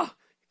 "Oh,"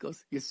 he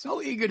goes, "You're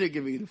so eager to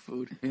give me the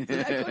food. He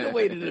said, I could have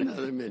waited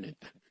another minute."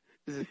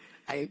 He says,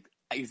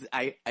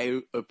 I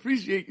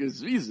appreciate your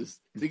sweetness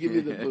to give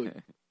you the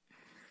food.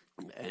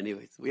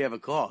 Anyways, we have a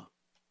call.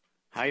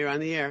 Hi, you're on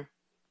the air.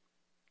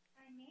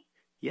 Hi, me?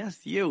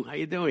 Yes, you. How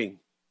you doing?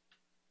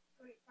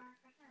 Great, Baruch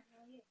Hashem. How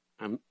are you?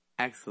 I'm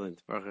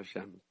excellent, Baruch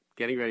Hashem.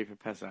 Getting ready for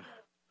Pesach.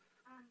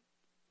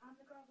 I'm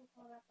the girl who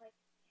called up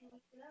 2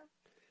 weeks ago.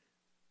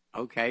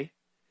 Okay.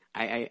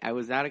 I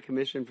was out of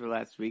commission for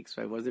last week,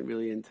 so I wasn't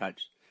really in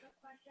touch. The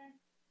question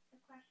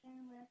with the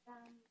thing that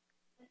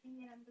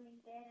I'm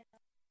doing bad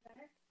and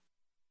better.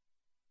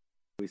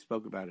 We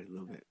spoke about it a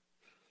little bit.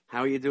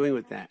 How are you doing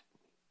with that?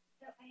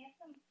 So I have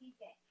some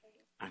feedback for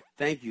you.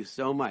 Thank you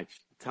so much.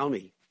 Tell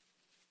me.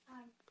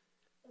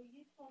 So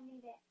you told me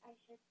that I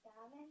should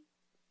daven.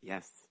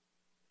 Yes.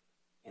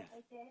 Yes.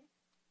 I did.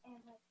 And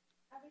like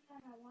every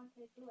time I wanted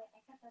to do it, I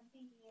kept on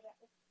thinking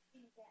about the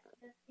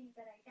things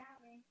that I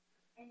daven,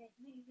 and it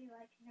made me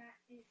like not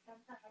do some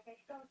stuff. Like I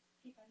still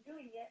keep on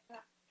doing it,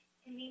 but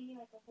it made me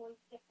like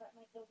avoid different,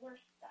 like the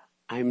worst stuff.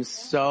 I'm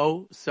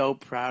so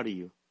proud of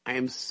you. I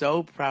am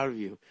so proud of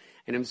you.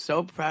 And I'm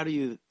so proud of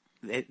you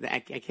that I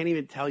can't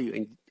even tell you.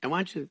 And I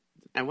want to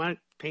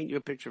paint you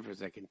a picture for a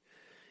second.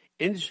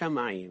 In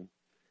Shamayim,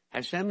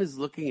 Hashem is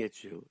looking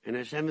at you and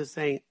Hashem is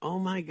saying, oh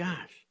my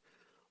gosh,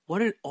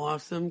 what an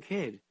awesome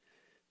kid.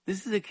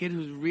 This is a kid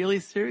who's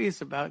really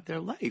serious about their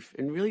life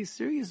and really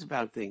serious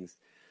about things.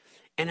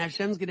 And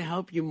Hashem's going to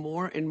help you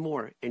more and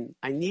more. And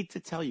I need to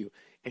tell you,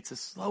 it's a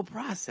slow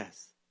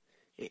process.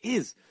 It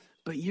is.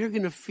 But you're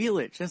going to feel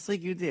it just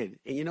like you did.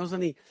 And you know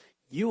something?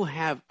 You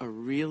have a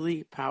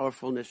really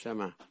powerful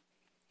neshama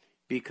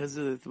because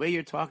of the way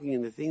you're talking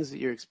and the things that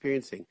you're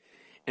experiencing.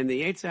 And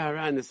the Yetzer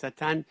Hara and the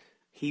Satan,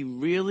 he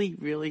really,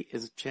 really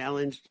is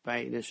challenged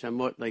by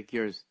neshamot like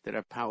yours that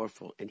are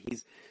powerful. And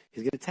he's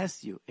going to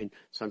test you. And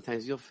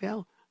sometimes you'll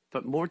fail.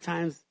 But more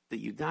times that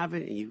you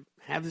daven and you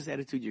have this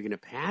attitude, you're going to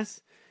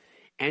pass.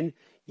 And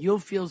you'll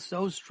feel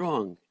so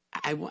strong.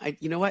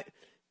 You know what?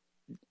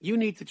 You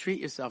need to treat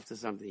yourself to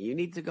something. You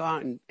need to go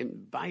out and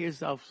buy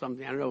yourself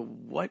something. I don't know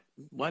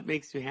what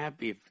makes you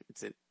happy, if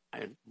it's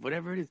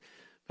whatever it is,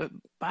 but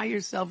buy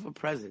yourself a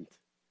present.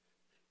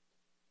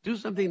 Do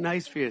something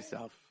nice for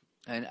yourself.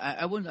 And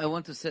I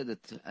want to say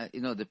that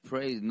the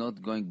prayer is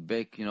not going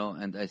back,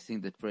 and I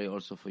think that prayer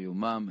also for your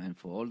mom and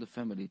for all the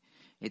family.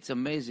 It's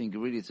amazing,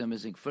 really. It's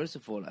amazing. First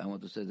of all, I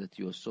want to say that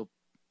you are so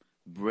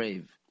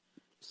brave.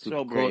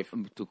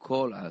 To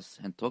call us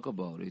and talk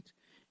about it.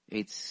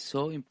 It's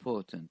so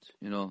important,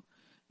 and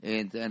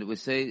we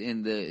say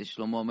in the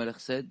Shlomo Melech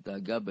said,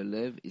 "Daga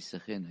belev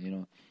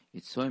isachena."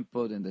 It's so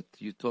important that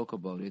you talk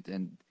about it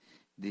and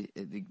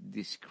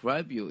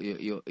describe your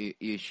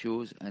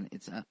issues, and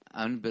it's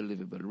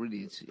unbelievable.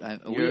 Really,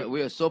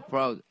 we are so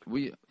proud.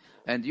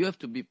 And you have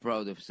to be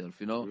proud of yourself,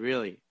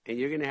 Really, and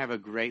you're going to have a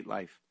great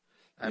life.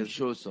 I'm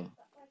sure so.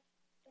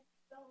 It's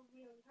still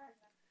really hard,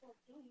 and I'm still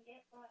doing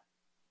it, but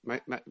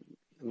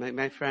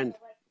My friend.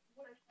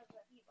 worse of the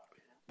evil.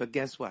 But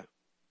guess what?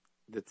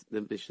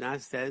 The Mishnah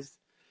says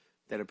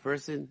that a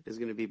person is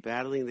going to be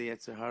battling the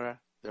Yetzer Hara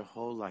their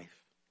whole life.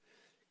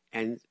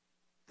 And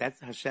that's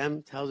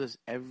Hashem tells us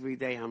every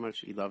day how much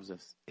He loves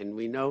us. And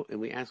we know, and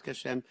we ask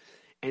Hashem,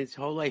 and it's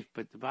whole life.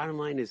 But the bottom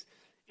line is,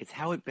 it's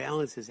how it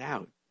balances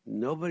out.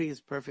 Nobody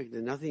is perfect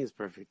and nothing is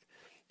perfect.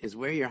 It's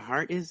where your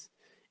heart is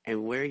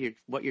and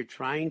what you're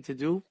trying to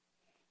do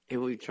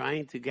and what you're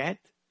trying to get.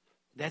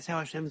 That's how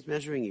Hashem's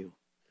measuring you.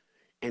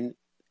 And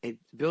it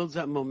builds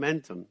up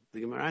momentum.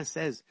 The Gemara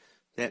says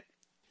that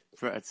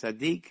for a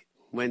tzaddik,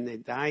 when they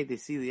die, they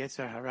see the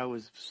Yetzer Hara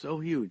was so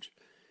huge.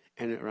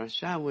 And at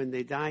Rasha, when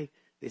they die,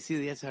 they see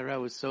the Yetzer Hara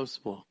was so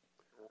small.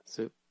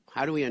 So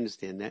how do we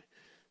understand that?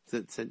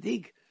 The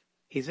tzaddik,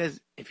 he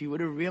says, if he would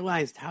have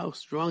realized how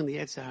strong the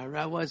Yetzer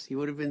Hara was, he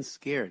would have been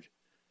scared.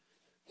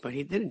 But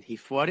he didn't. He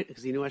fought it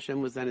because he knew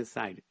Hashem was on his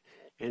side.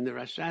 And the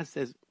Rasha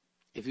says,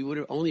 if he would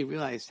have only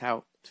realized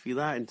how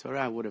Tefillah and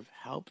Torah would have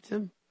helped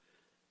him,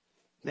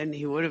 then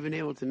he would have been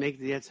able to make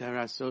the Yetzer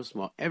Hara so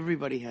small.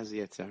 Everybody has the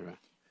Yetzer Hara.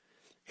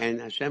 And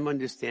Hashem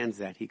understands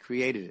that. He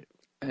created it.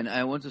 And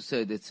I want to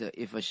say that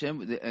if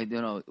Hashem,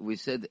 we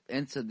said,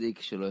 En tzaddik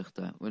shelo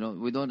yachta.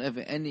 We don't have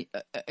any,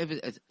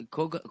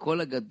 kol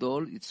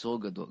gadol, it's so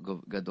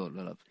gadol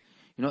alav.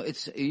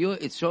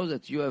 It shows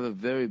that you have a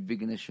very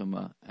big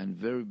neshama and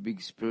very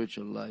big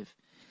spiritual life.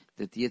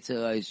 That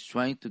Yetzer Hara is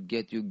trying to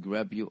get you,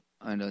 grab you,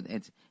 and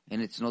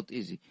it's not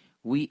easy.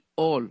 We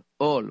all,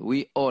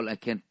 I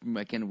can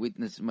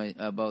witness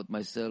about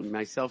myself.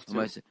 Myself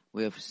too.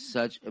 We have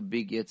such a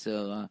big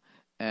Yetzer Hara,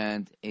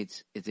 and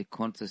it's a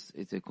contest.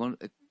 It's a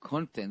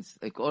contest.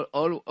 Like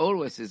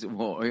always is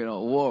war.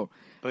 War.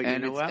 But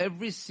and you know it's what?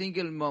 every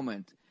single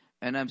moment.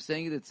 And I'm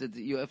saying that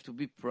you have to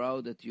be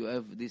proud that you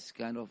have this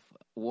kind of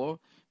war,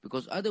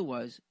 because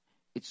otherwise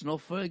it's no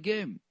fair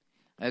game.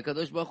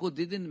 Kadosh Baruch Hu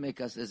didn't make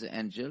us as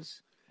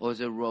angels or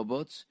as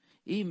robots.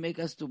 He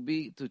made us to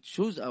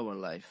choose our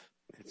life.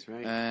 That's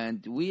right.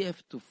 And we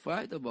have to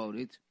fight about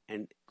it.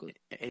 And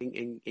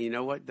you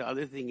know what? The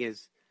other thing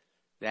is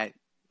that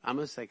I'm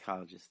a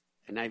psychologist,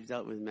 and I've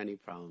dealt with many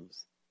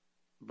problems.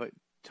 But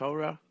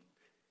Torah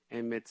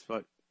and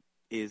mitzvot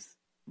is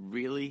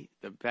really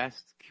the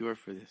best cure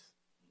for this.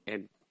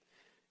 And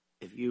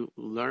if you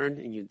learn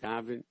and you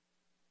daven,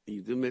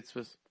 you do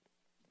mitzvahs,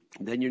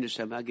 then your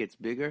neshama gets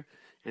bigger,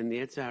 and the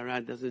Yetzer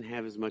Hara doesn't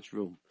have as much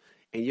room.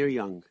 And you're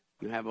young.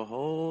 You have a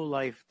whole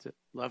life to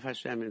love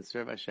Hashem and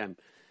serve Hashem.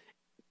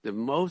 The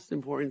most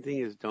important thing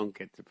is don't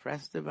get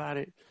depressed about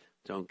it.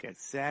 Don't get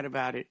sad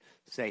about it.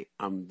 Say,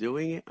 I'm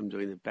doing it. I'm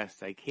doing the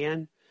best I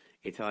can.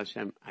 You tell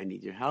Hashem, I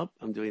need your help.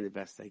 I'm doing the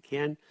best I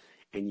can.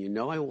 And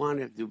I want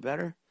to do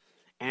better.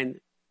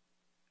 And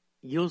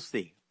you'll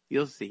see.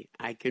 You'll see.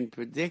 I can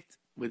predict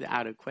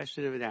without a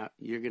question of a doubt.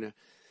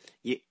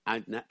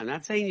 I'm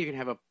not saying you're going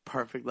to have a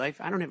perfect life.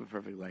 I don't have a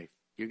perfect life.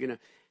 You're going to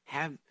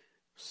have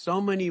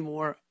so many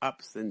more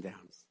ups and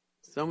downs.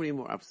 So many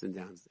more ups and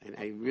downs. And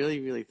I really,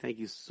 really thank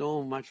you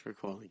so much for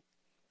calling.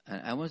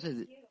 I want to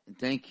say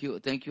thank you,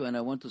 and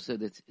I want to say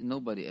that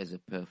nobody has a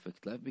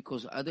perfect life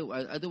because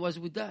otherwise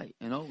we die.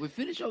 We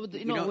finish our. We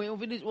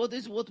finish. What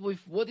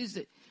is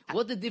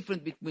the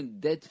difference between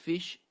dead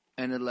fish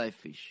and a live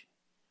fish?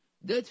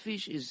 Dead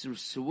fish is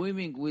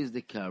swimming with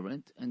the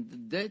current,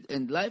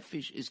 and live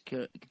fish is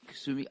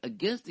swimming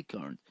against the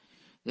current.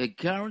 The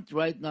current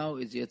right now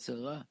is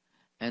Yetzirah,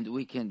 and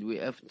we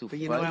have to. But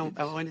fight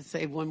I want to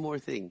say one more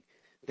thing.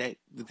 That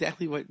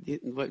exactly what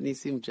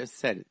Nisim just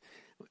said.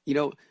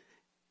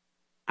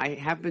 I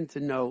happen to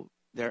know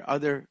there are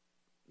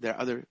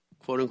other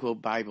quote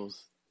unquote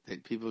Bibles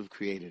that people have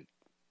created.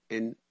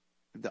 In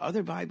the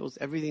other Bibles,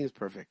 everything is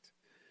perfect.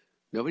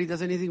 Nobody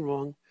does anything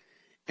wrong,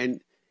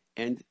 and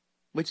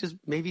which is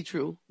maybe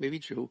true,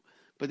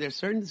 but there are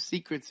certain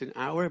secrets in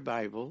our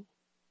Bible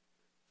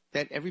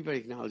that everybody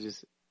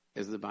acknowledges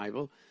as the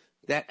Bible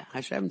that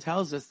Hashem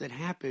tells us that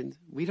happened.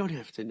 We don't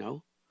have to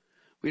know.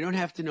 We don't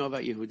have to know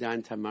about Yehuda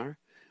and Tamar.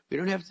 We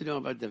don't have to know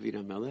about David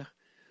HaMelech.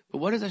 But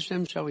what is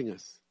Hashem showing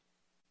us?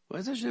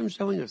 What is Hashem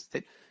showing us?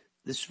 That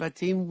the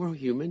Shvatim were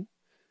human,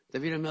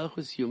 David HaMelech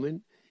was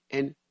human,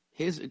 and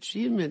his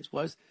achievement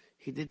was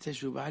he did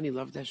Teshuvah and he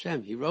loved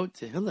Hashem. He wrote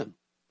Tehillim.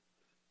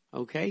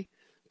 Okay?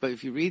 But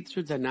if you read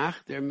through Tanakh,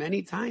 there are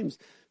many times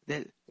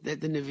that the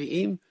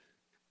Nevi'im,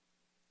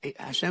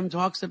 Hashem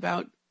talks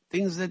about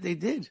things that they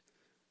did,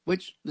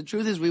 which the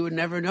truth is we would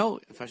never know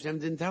if Hashem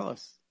didn't tell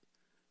us.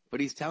 But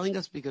he's telling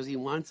us because he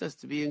wants us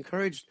to be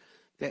encouraged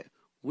that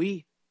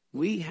we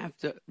have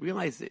to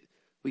realize that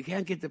we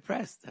can't get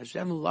depressed.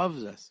 Hashem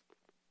loves us.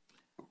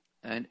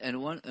 And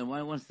one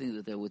thing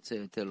that I would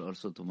say, I tell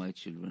also to my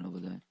children over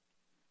there,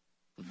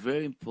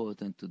 very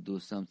important to do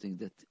something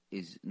that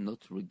is not,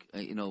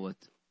 you know what,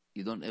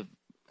 you don't have,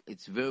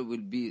 it'll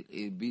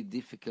be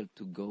difficult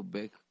to go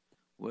back.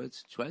 Well,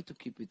 try to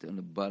keep it on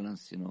a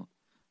balance,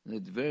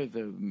 It's very,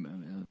 very,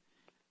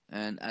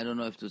 and I don't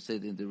know if to say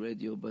it in the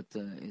radio, but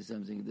it's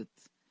something that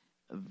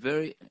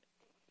very,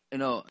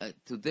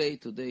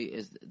 today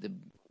is the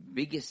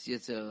biggest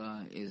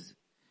Yetzirah is,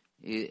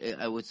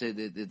 I would say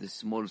the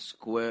small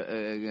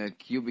square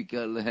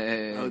cubicle.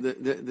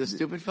 The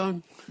stupid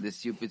phone. The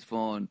stupid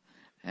phone,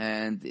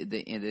 and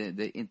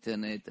the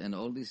internet and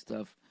all this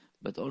stuff.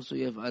 But also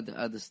you have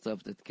other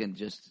stuff that can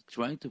just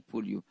trying to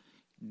pull you.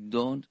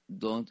 Don't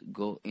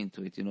go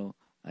into it.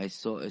 I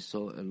saw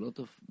a lot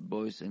of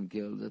boys and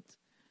girls that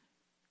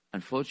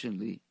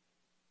unfortunately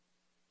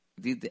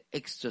did the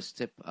extra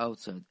step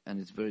outside, and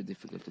it's very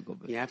difficult to go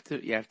back. You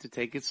have to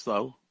take it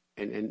slow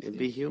and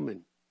be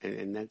human,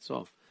 and that's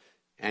all.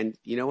 And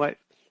you know what?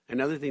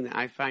 Another thing that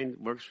I find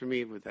works for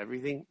me with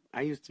everything,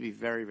 I used to be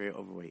very, very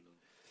overweight.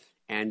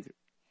 And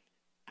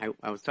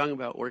I was talking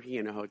about working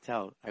in a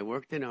hotel. I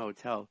worked in a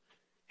hotel,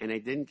 and I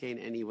didn't gain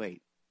any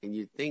weight. And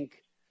you'd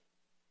think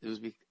it was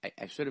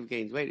I should have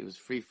gained weight. It was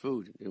free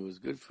food. It was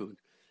good food.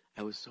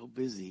 I was so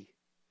busy.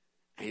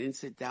 I didn't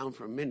sit down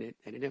for a minute.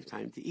 I didn't have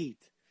time to eat.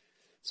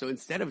 So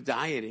instead of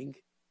dieting,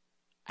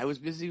 I was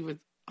busy with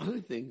other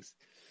things.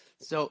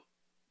 So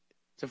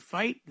to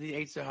fight the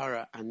Yetzer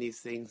Hara on these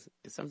things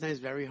is sometimes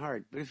very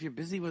hard. But if you're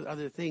busy with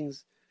other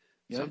things,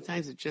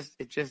 sometimes it just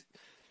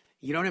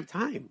you don't have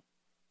time.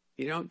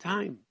 You don't have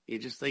time. You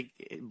just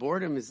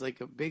boredom is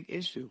like a big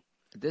issue.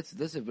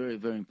 That's a very,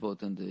 very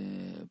important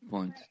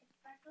point.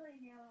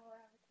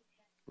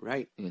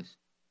 Right. Yes.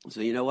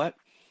 So you know what?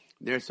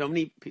 There are so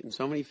many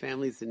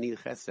families that need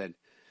chesed,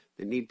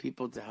 that need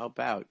people to help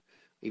out,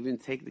 even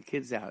take the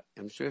kids out.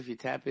 I'm sure if you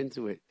tap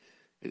into it,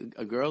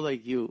 a girl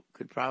like you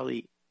could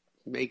probably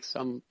make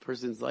some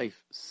person's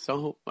life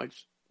so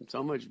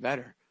much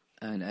better.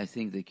 And I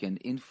think they can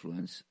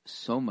influence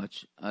so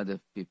much other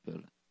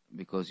people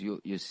because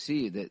you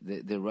see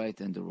the right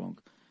and the wrong.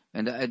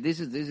 And this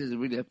is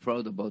really I'm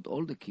proud about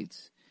all the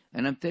kids.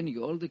 And I'm telling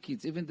you, all the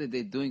kids, even though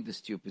they're doing the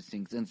stupid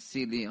things and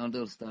silly and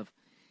all stuff,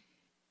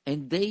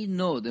 and they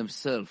know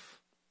themselves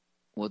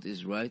what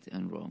is right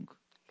and wrong.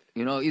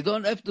 You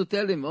don't have to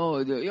tell them,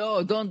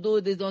 don't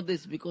do this, don't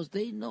this, because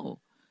they know.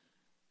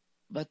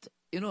 But,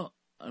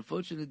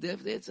 unfortunately, they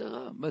have the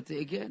Yetzirah. But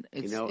again,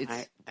 it's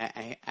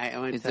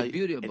the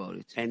beauty about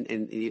it. And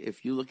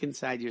if you look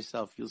inside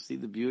yourself, you'll see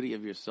the beauty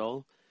of your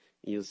soul.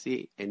 And you'll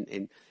see,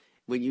 and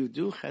when you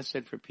do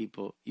chesed for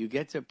people, you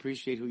get to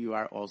appreciate who you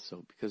are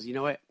also. Because you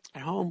know what?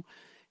 At home,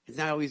 it's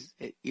not always,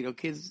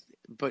 kids,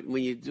 but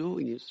when you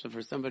do, so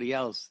for somebody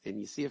else, and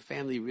you see a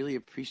family really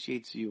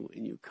appreciates you,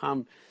 and you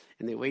come,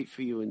 and they wait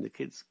for you, and the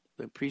kids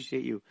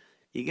appreciate you,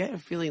 you get a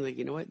feeling like,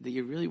 you know what, that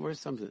you're really worth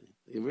something.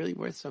 You're really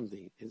worth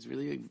something. It's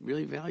really,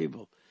 really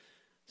valuable.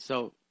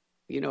 So,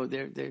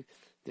 there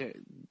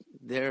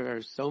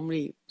are so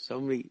many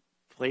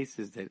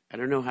places that I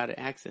don't know how to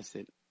access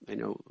it. I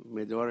know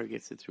my daughter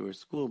gets it through her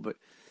school, but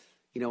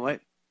you know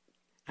what?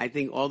 I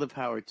think all the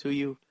power to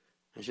you.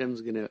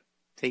 Hashem's going to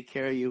take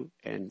care of you,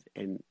 and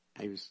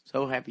I was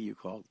so happy you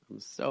called. I'm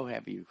so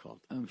happy you called.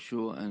 I'm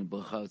sure, and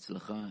bracha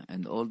tzlacha,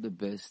 and all the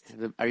best.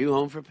 Are you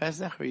home for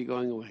Pesach or are you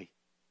going away?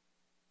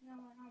 No,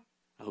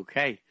 no.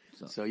 Okay.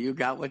 So you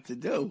got what to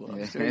do.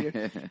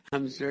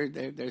 I'm sure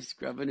they're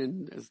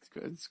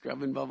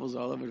scrubbing bubbles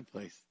all over the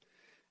place.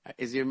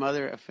 Is your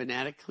mother a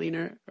fanatic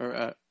cleaner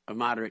or a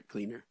moderate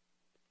cleaner?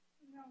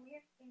 No, we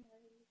have clean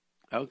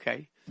ladies.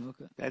 Okay.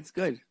 Okay. That's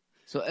good.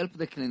 So help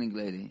the cleaning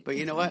lady. But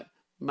you know what?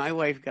 My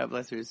wife, God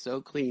bless her, is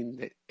so clean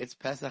that it's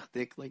Pesach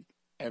dik like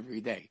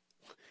every day.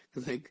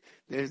 It's like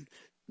there's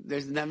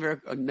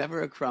never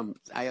a crumb.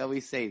 I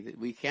always say that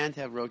we can't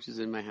have roaches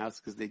in my house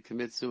because they'd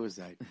commit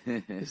suicide.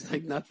 It's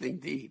like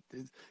nothing to eat.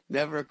 There's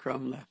never a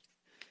crumb left.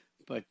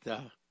 But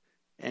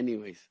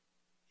anyways,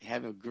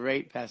 have a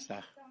great Pesach. So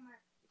much.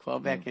 Call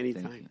back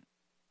anytime.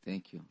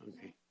 Thank you.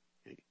 Okay.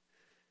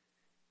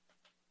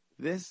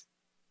 This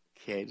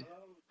kid,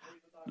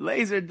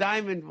 Laser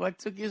Diamond, what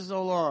took you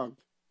so long?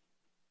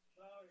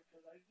 Sorry,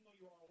 because I didn't know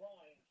you were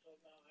online, so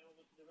now I don't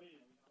listen to the radio.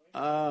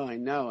 Oh, I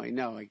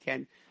know. I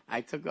can't.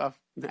 I took off.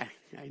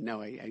 I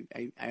know.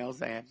 I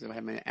also have to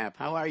have my app.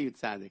 How are you,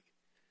 Tzaddik?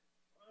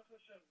 I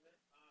just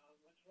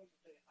wanted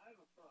to say, I have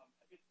a problem.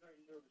 I get very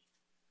nervous.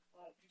 A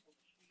lot of people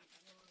speak.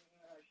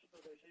 I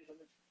suppose they say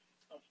something.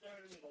 I'm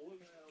staring at me, I'm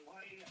looking at them.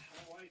 Why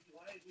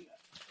do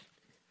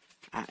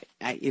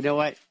that? You know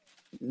what?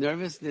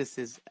 Nervousness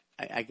is.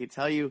 I could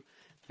tell you,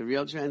 the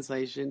real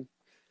translation.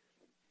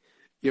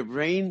 Your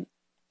brain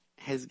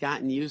has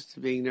gotten used to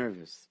being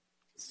nervous.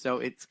 So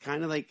it's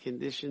kind of like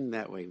conditioned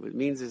that way. What it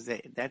means is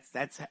that's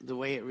the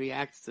way it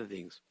reacts to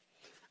things.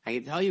 I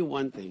can tell you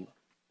one thing.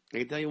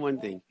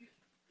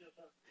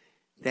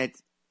 That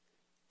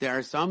there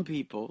are some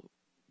people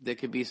that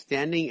could be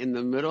standing in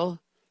the middle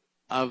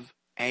of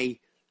a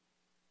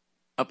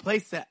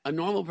place that a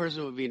normal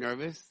person would be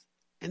nervous,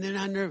 and they're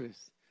not nervous.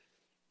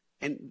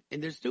 And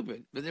they're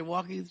stupid, but they're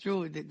walking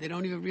through it. They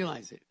don't even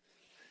realize it.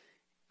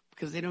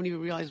 Because they don't even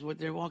realize what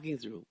they're walking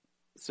through.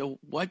 So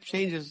what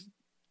changes?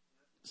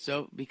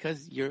 So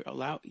because you're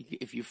allowed,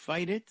 if you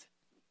fight it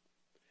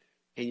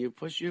and you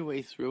push your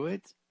way through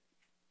it,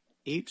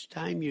 each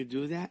time you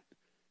do that,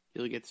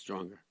 you'll get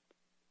stronger.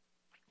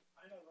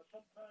 I know, but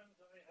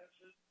sometimes I have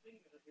certain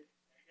things that I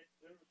get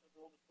nervous and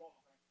all the talk.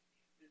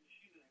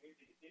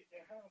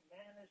 They have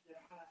manners, they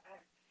have how to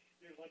act.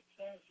 They're like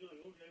standing still,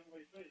 looking at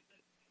everybody's face.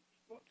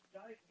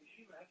 Guys in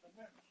Yeshiva have some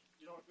manners.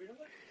 You don't agree with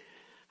that?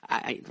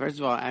 First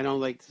of all, I don't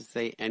like to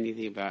say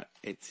anything about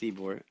it,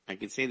 Tzibor. I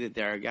could say that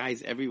there are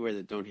guys everywhere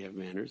that don't have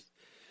manners,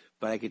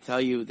 but I could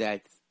tell you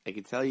that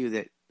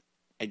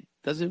it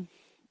doesn't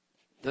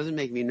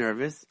make me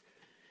nervous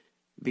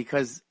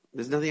because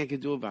there's nothing I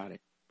could do about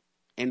it.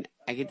 And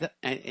I could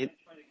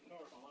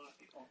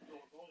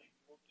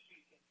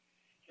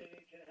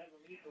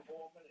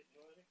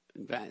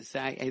so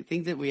I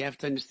think that we have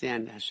to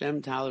understand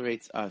Hashem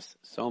tolerates us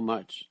so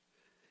much,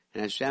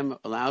 and Hashem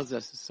allows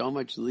us so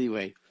much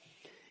leeway.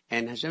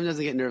 And Hashem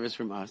doesn't get nervous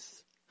from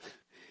us.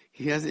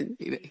 He doesn't.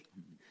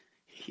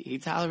 He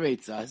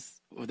tolerates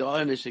us with all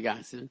our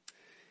mishigasim,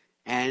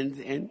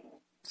 and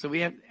so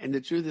we have. And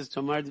the truth is,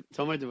 Tomar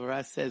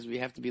Devorah says we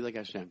have to be like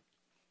Hashem.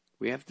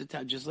 We have to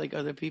just like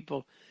other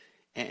people.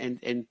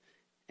 And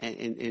I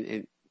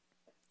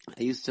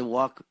used to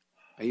walk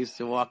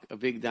a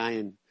big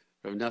Dayan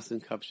from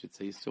Nassim Kupchitz.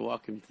 I used to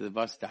walk him to the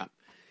bus stop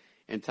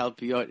and tell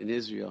Piyot in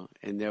Israel,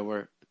 and there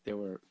were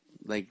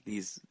like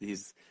these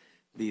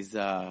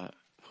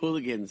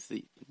hooligans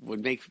that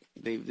would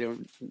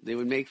they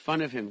would make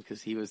fun of him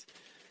because he was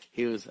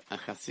a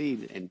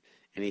Hasid and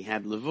he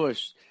had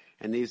levush,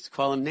 and they used to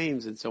call him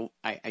names, and so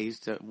I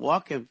used to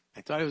walk him.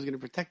 I thought I was going to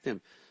protect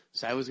him,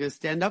 so I was going to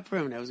stand up for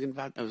him, and I was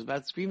about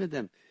to scream at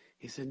them.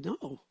 He said, "No,"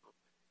 he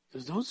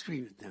goes, "Don't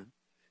scream at them."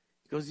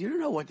 He goes, "You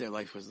don't know what their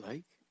life was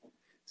like,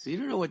 so you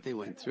don't know what they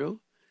went through."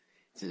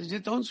 He says,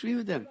 "Just don't scream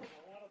at them." A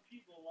lot of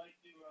people like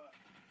to,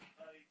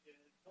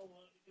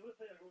 let's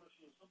say I go to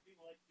school, some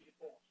people like to be the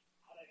boss.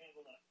 How do I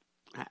handle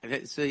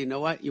that? So you know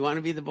what? You want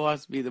to be the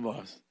boss? Be the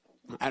boss.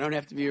 I don't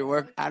have to be your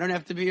work. I don't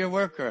have to be your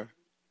worker.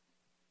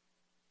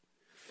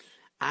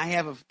 I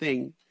have a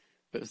thing,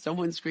 but if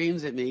someone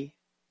screams at me,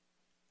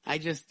 I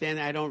just stand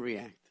there. I don't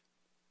react.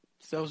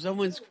 So if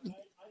someone,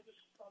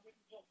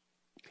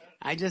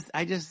 I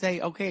just say,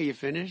 "Okay, are you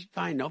finished?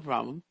 Fine, no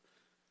problem."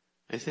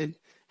 I said,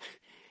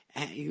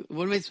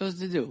 "What am I supposed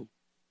to do?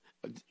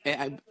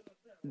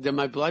 Did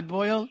my blood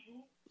boil?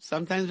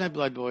 Sometimes my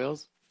blood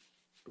boils,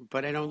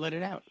 but I don't let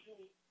it out."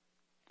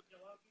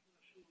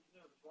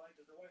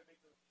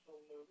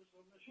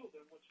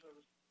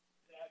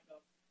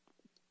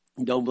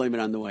 Don't blame it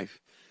on the wife.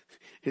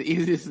 The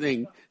easiest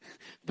thing.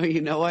 But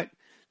you know what?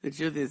 The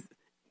truth is,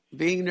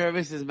 being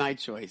nervous is my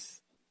choice.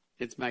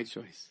 It's my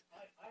choice.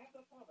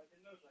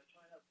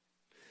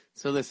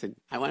 So listen,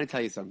 I want to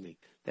tell you something.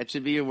 That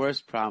should be your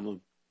worst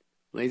problem.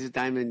 Laser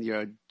Diamond,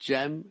 you're a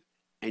gem,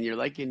 and you're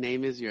like your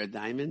name is, you're a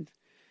diamond.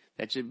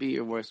 That should be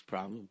your worst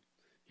problem.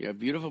 You're a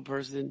beautiful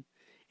person,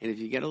 and if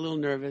you get a little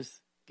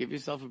nervous, give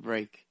yourself a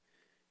break.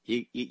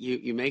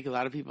 You make a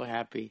lot of people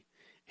happy,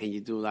 and you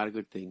do a lot of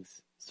good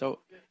things. So,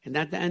 and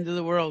not the end of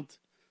the world.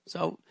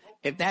 So,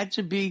 if that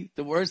should be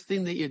the worst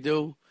thing that you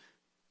do,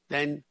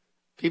 then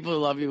people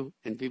love you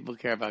and people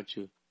care about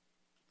you.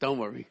 Don't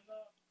worry.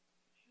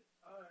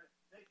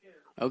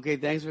 Okay,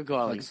 thanks for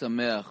calling. Chag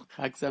Sameach.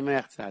 Chag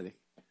Sameach, Tzadik.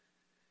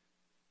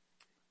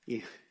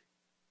 Yeah.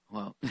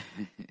 Wow.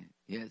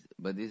 Yes,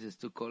 but this is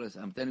 2 callers.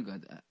 I'm telling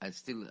you, I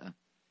still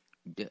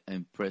get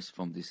impressed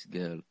from this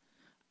girl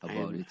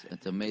about it.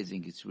 It's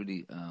amazing. It's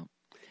really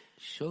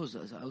shows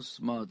us how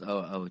smart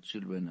our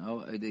children,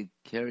 how are they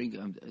caring,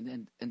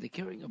 and they're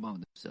caring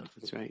about themselves.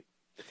 That's right.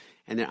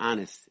 And they're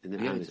honest. And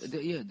they're honest.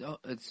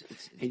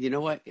 And you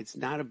know what? It's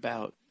not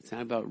about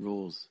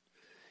rules.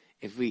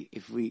 If we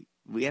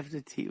have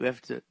to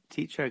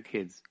teach our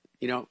kids.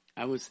 You know,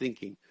 I was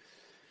thinking,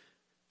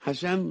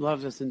 Hashem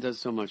loves us and does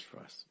so much for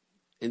us.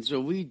 And so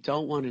we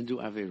don't want to do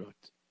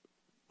Averot.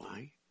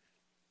 Why?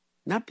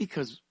 Not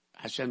because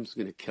Hashem's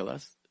going to kill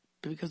us,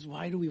 but because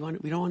why do we want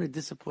it? We don't want to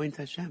disappoint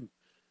Hashem.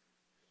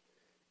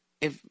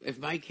 If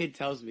my kid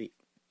tells me,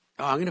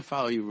 oh, I'm going to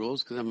follow your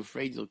rules because I'm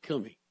afraid you'll kill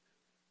me.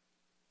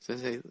 So I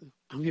say,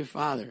 I'm your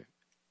father.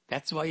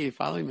 That's why you're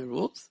following my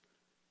rules?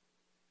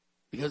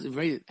 Because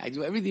I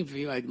do everything for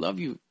you. I love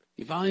you.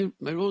 You're following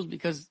my rules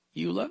because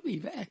you love me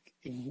back.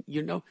 And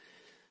you know,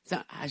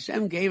 so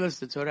Hashem gave us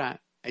the Torah.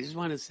 I just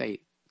want to say,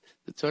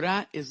 the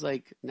Torah is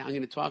like, now I'm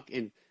going to talk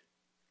in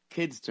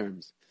kids'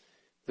 terms.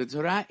 The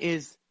Torah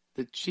is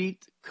the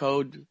cheat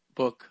code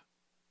book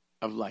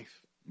of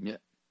life. Yeah.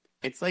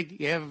 It's like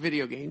you have a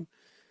video game.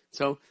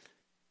 So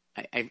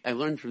I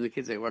learned from the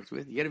kids I worked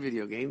with, you get a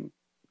video game,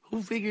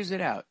 who figures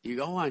it out? You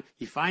go on,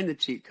 you find the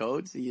cheat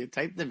codes, you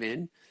type them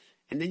in,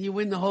 and then you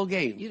win the whole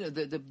game. You know,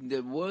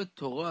 the word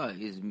Torah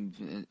is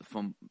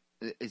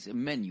it's a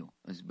menu.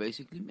 It's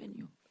basically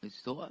menu.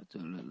 It's Torah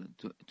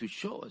to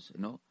show us,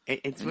 you know.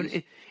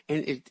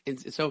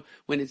 So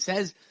when it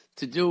says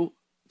to do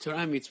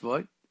Torah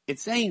mitzvot,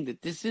 it's saying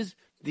that this is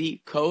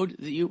the code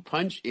that you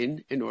punch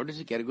in order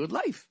to get a good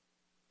life.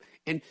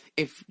 And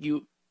if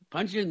you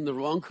punch in the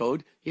wrong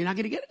code, you're not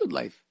going to get a good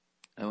life.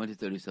 I want to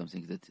tell you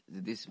something. That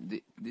this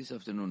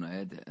afternoon I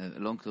had a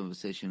long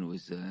conversation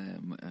with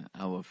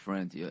our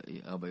friend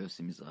Rabbi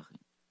Yossi Mizrahi,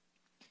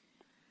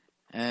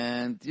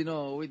 and you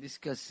know we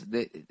discussed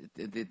the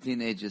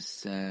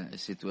teenagers'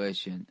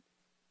 situation.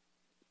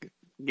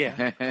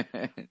 Yeah,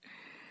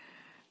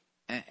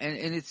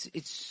 and it's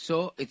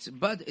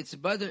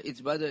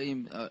bother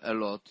him a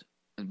lot,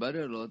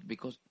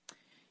 because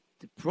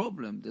the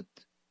problem that.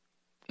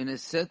 In a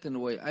certain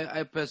way,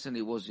 I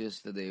personally was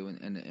yesterday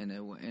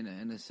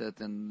in a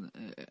certain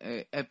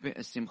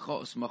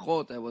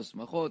smachot. I was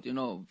smachot, you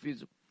know,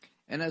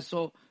 and I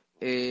saw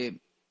a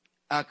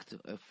act,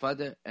 a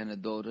father and a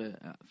daughter,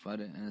 a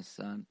father and a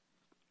son,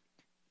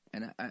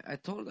 and I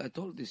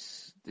told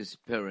these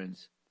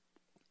parents,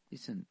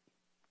 listen,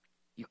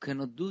 you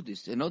cannot do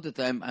this. You know that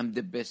I'm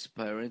the best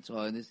parent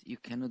or this. You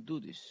cannot do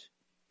this.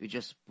 You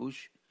just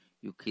push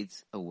your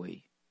kids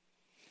away.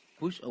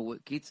 Push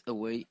kids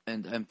away,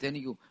 and I'm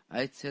telling you,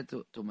 I said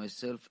to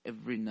myself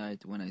every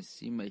night when I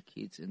see my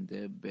kids in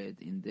their bed,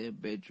 in their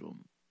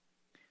bedroom,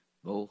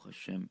 Baruch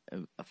Hashem,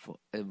 for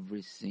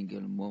every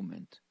single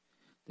moment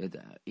that they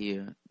are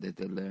here, that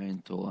they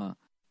learn Torah,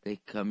 they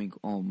coming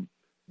home,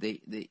 they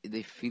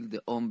feel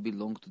the home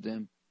belong to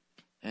them,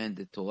 and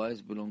the Torah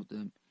is belong to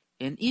them,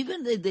 and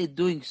even that they're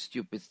doing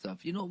stupid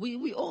stuff, you know,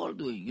 we all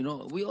doing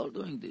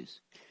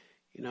this.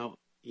 You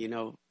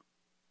know,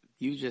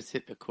 you just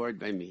hit a chord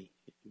by me.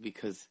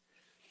 Because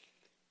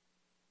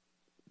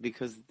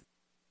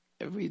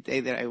every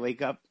day that I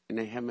wake up and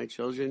I have my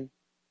children,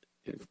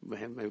 I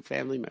have my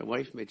family, my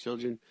wife, my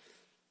children.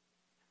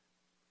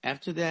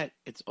 After that,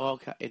 it's all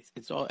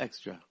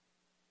extra.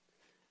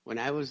 When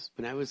I was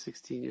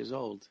 16 years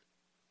old,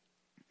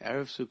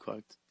 Erev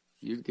Sukkot,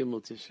 Yud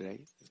Gimel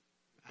Tishrei,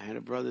 I had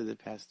a brother that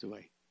passed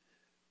away.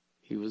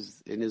 He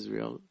was in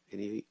Israel and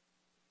he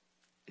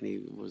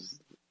was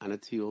on a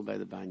tiyul by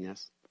the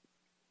Banyas.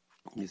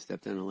 He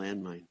stepped on a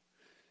landmine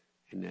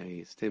in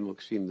a stem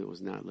mokshim that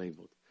was not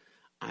labeled.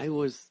 I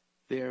was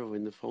there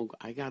when the phone.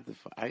 I got the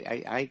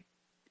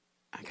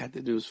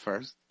news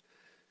first,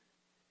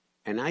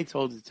 and I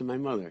told it to my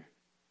mother.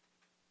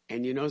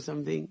 And you know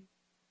something?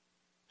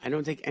 I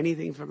don't take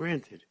anything for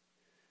granted.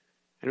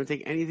 And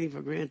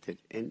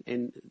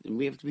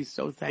we have to be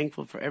so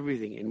thankful for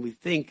everything. And we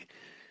think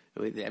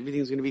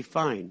everything's going to be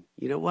fine.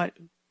 You know what?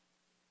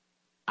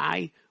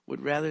 I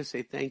would rather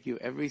say thank you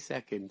every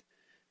second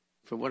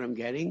for what I'm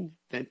getting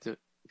than to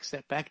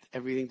expect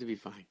everything to be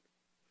fine.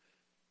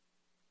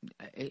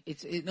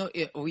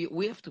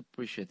 We have to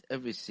appreciate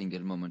every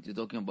single moment. You're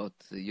talking about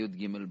Yud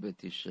Gimel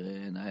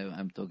Betishrei, and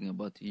I'm talking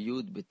about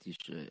Yud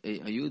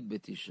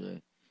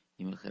Betishrei,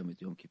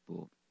 Melchemet Yom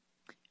Kippur,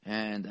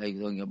 and I'm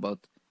talking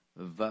about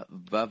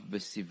Vav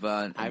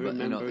Besivan. I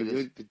remember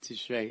Yud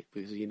Betishrei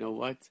because you know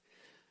what?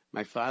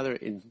 My father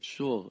in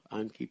Shul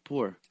on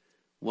Kippur,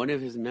 one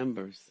of his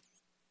members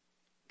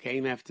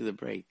came after the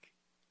break,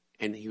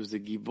 and he was a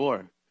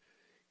Gibor.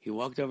 He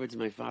walked over to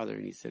my father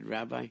and he said,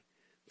 Rabbi,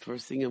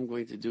 first thing I'm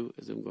going to do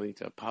is I'm going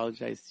to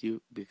apologize to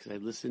you because I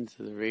listened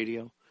to the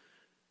radio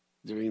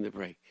during the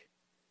break.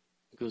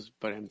 He goes,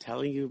 but I'm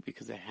telling you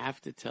because I have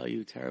to tell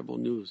you terrible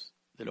news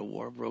that a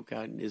war broke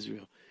out in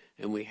Israel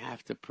and we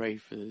have to pray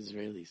for the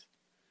Israelis.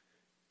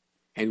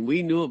 And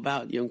we knew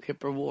about Yom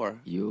Kippur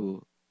War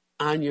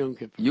on Yom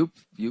Kippur.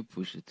 You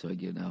push a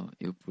trigger now.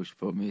 You push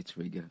for me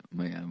trigger.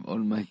 All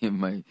my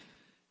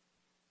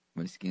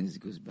skin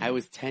goes back. I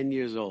was 10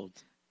 years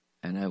old.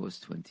 And I was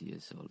 20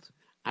 years old.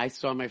 I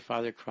saw my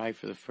father cry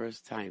for the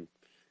first time,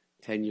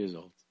 10 years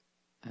old.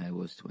 I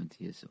was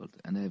 20 years old,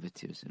 and I have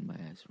tears in my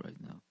eyes right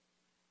now.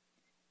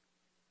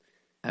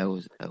 I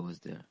was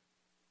there.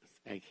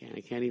 I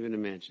can't even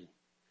imagine.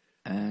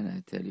 And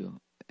I tell you,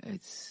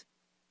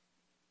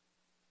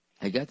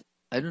 I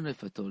don't know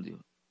if I told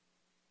you,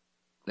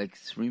 like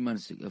 3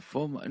 months ago,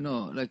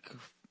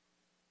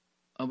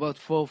 about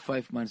 4 or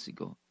 5 months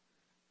ago,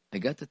 I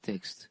got a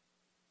text,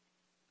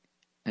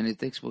 and the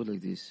text was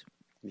like this.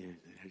 Yeah.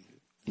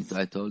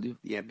 I told you?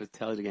 Yeah, but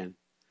tell it again.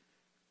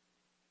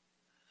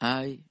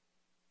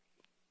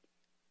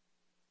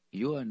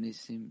 You are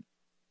Nissim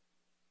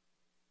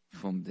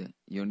from the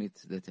unit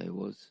that I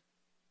was.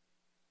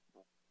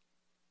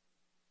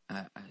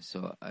 I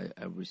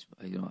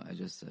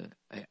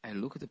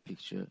look at the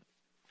picture.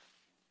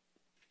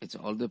 It's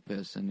older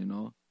person,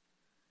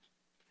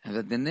 and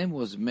that the name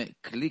was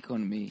click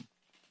on me,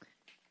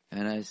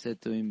 and I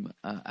said to him,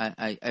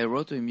 I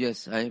wrote to him,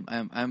 yes,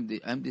 I'm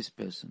this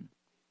person,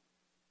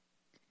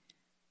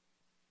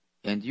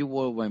 and you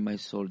were my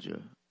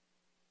soldier.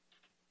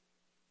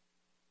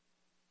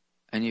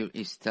 And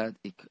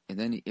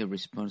then he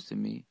responds to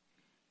me,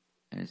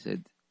 and he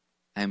said,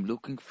 I'm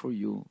looking for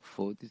you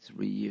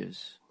 43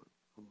 years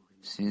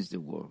since the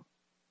war.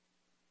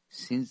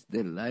 Since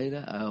the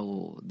Laila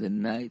hour, the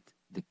night,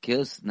 the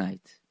cursed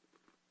night,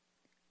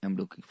 I'm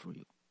looking for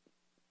you.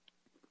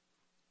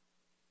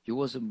 He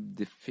was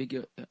the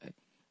figure.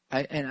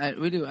 I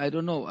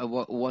don't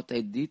know what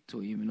I did to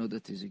him.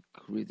 That is a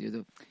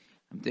creative.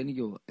 I'm telling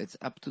you, it's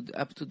up to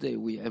date.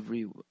 We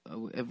every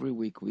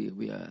week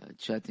we are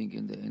chatting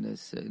in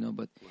this,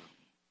 but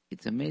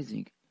it's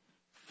amazing.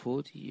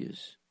 40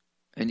 years,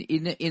 and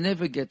he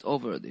never get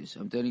over this.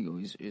 I'm telling you,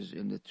 he's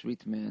in the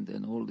treatment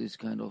and all this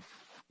kind of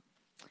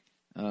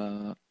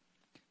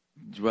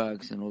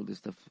drugs and all this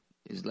stuff.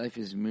 His life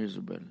is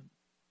miserable.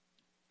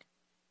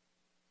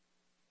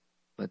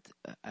 But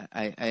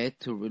I had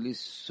to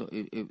release. So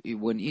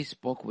when he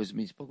spoke with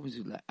me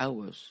like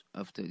hours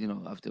after,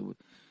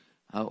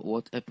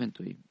 what happened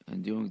to him,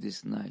 and during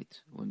this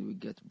night when we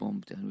got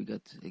bombed and we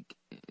got,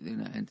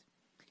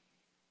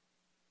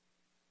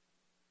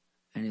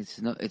 and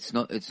it's not,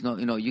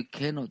 you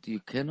cannot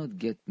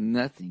get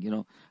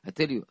nothing, I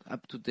tell you,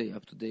 up to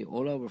date,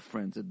 all our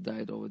friends that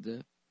died over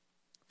there,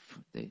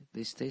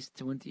 they stay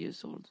 20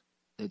 years old.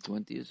 They're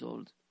 20 years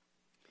old.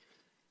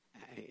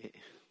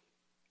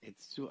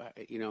 It's too,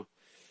 you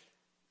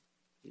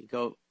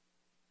go,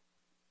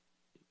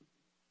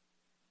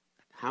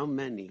 how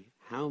many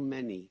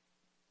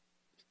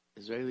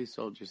Israeli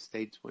soldiers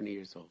stayed 20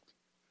 years old?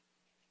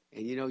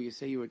 And you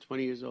say you were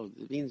 20 years old.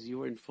 It means you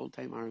were in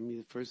full-time army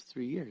the first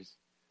 3 years.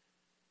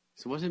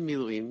 So it wasn't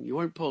miluim. You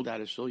weren't pulled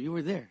out of shul. You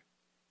were there.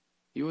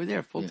 You were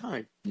there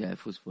full-time. Yeah,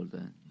 it was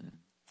full-time. Yeah.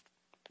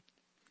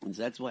 And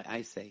so that's why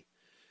I say,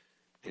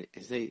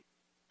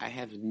 I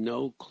have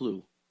no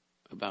clue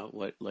about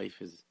what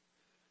life is.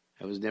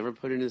 I was never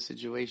put in a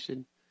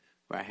situation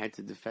where I had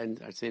to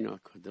defend Arseinu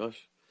HaKadosh.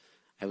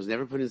 I was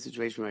never put in a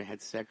situation where I had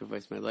to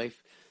sacrifice my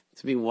life.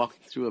 To me,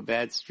 walking through a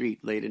bad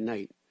street late at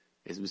night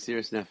is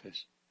Mesiras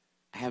Nefesh.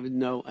 I have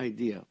no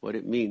idea what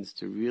it means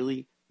to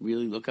really,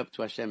 really look up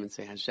to Hashem and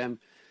say, Hashem,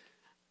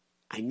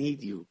 I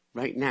need you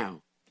right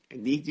now. I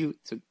need you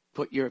to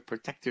put your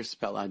protector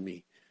spell on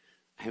me.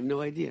 I have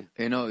no idea.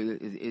 The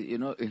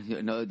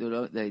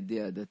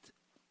idea that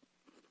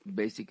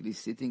basically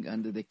sitting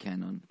under the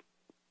cannon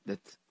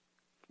that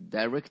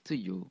direct to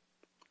you,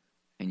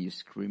 and you're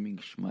screaming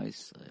Shema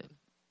Israel.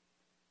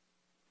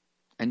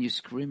 And you're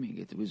screaming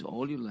it with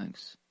all your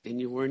lungs. And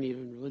you weren't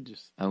even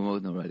religious. I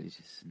wasn't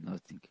religious,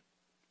 nothing.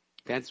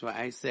 That's why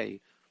I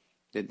say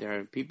that there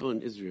are people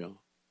in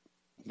Israel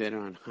that are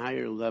on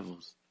higher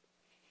levels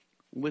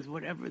with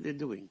whatever they're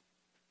doing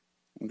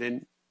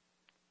than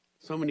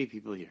so many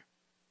people here.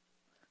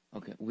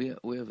 Okay, we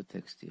have a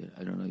text here.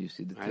 I don't know, you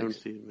see the text? I don't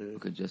see it.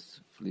 Okay,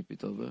 just flip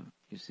it over.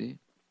 You see?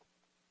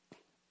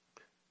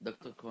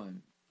 Dr.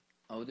 Cohen,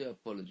 I would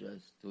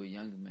apologize to a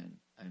young man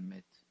I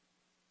met.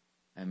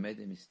 I made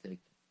a mistake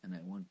and I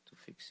want to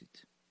fix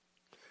it.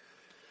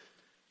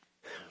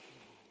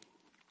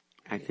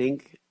 I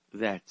think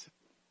that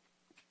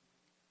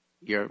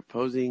you're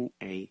posing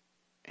a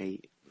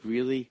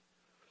really,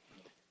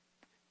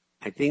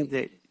 I think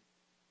that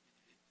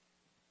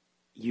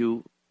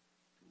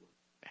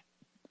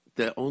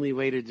the only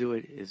way to do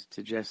it is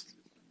to just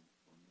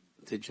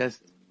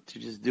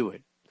do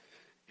it.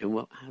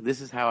 And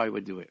this is how I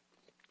would do it.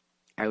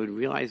 I would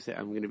realize that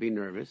I'm going to be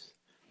nervous.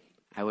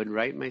 I would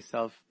write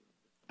myself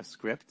a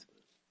script.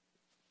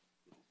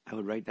 I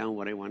would write down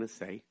what I want to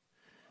say.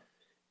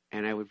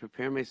 and I would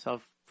prepare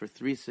myself for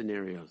 3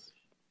 scenarios.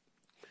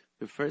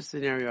 The first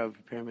scenario I would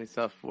prepare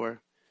myself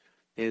for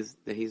is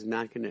that he's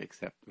not going to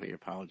accept my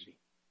apology.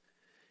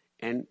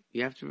 And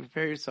you have to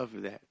prepare yourself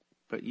for that.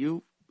 But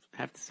you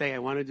have to say, I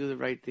want to do the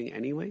right thing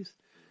anyways,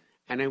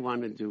 and I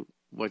want to do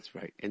what's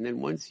right. And then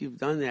once you've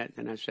done that,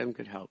 then Hashem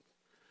could help.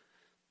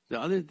 The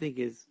other thing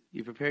is,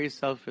 you prepare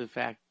yourself for the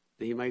fact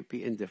that he might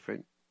be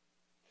indifferent,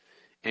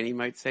 and he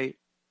might say,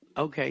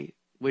 okay,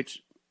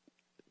 which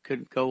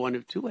could go one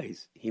of 2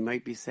 ways. He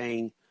might be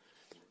saying,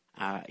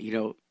 that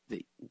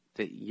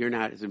you're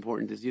not as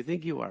important as you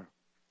think you are.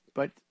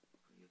 But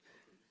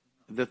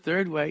the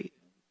third way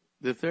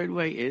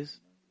is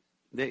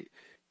that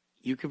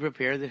you can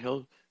prepare that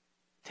he'll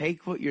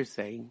take what you're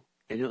saying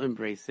and he'll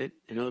embrace it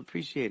and he'll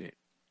appreciate it.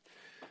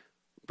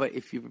 But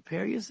if you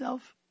prepare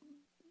yourself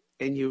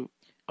and you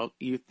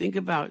think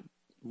about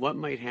what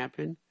might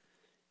happen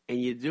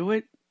and you do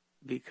it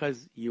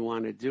because you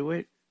want to do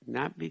it,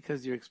 not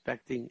because you're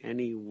expecting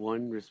any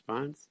one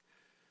response,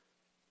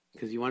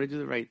 because you want to do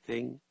the right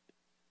thing,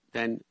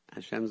 then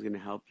Hashem's going to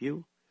help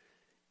you.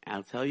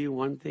 I'll tell you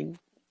one thing,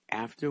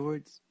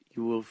 afterwards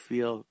you will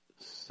feel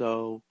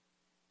so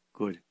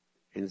good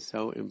and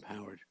so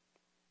empowered.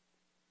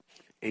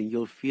 And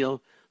you'll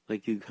feel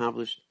like you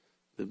accomplished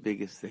the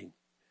biggest thing.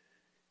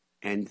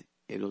 And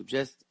it'll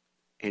just,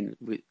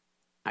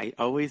 I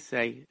always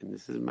say, and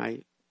this is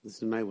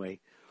my way,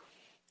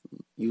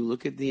 you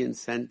look at the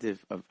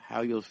incentive of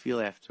how you'll feel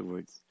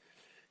afterwards,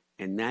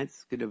 and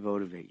that's going to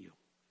motivate you.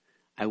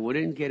 I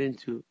wouldn't get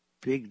into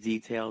big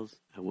details.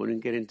 I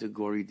wouldn't get into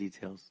gory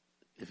details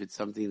if it's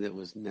something that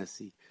was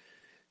messy.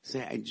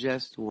 Say, I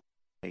just want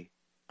to say,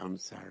 I'm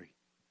sorry.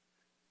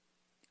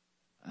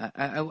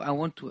 I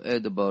want to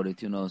add about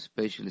it,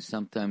 especially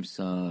sometimes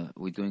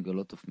we're doing a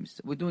lot of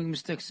mistakes. We're doing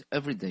mistakes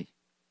every day.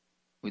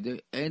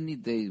 Any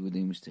day we're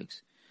doing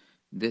mistakes.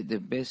 The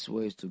best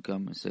way is to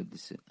come and say,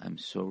 listen, I'm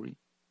sorry.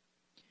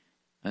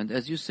 And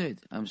as you said,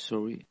 I'm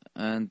sorry,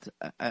 and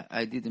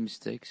I did the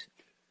mistakes.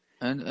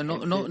 And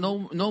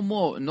no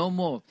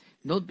more.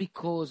 Not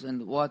because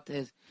and what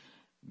else.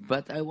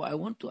 But I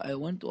want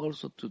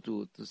also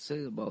to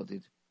say about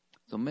it.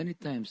 So many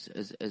times,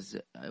 as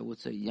I would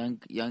say,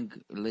 young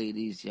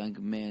ladies, young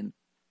men,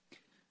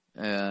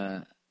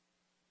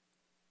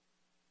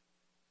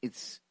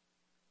 it's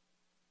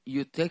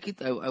you take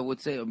it. I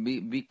would say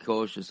be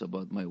cautious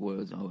about my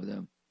words over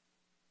them.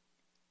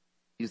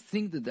 You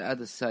think that the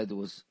other side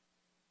was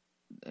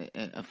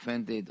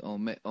offended or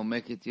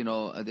make it,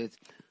 that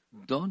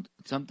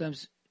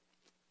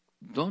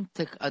don't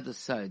take other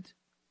side,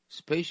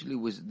 especially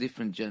with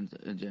different gender,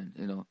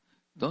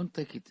 don't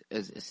take it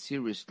as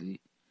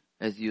seriously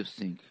as you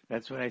think.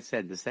 That's what I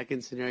said. The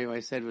second scenario I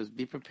said was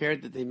be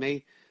prepared that they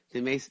may,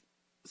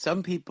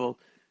 some people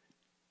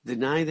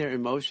deny their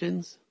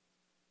emotions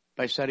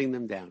by shutting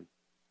them down.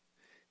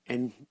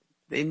 And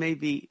they may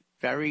be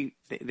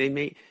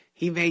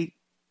he may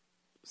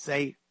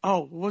say,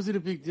 oh, was it a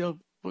big deal?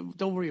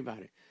 Don't worry about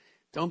it.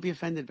 Don't be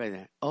offended by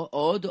that.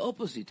 Or the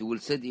opposite. He will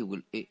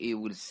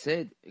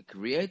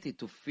create it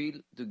to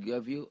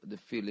give you the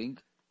feeling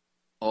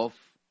of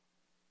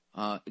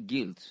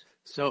guilt.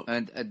 So,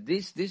 and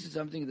this is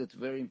something that's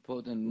very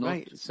important.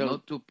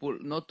 Not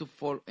to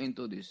fall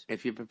into this.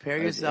 If you prepare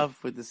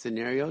yourself with the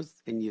scenarios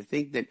and you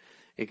think that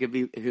it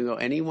can go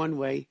any one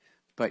way,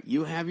 but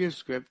you have your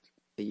script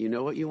and you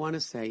know what you want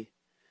to say,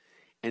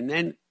 and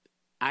then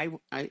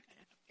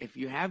if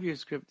you have your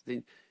script,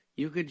 then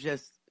you could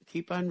just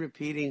keep on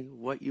repeating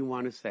what you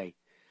want to say.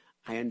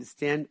 I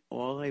understand.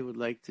 All I would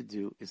like to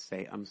do is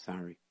say, I'm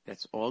sorry.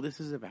 That's all this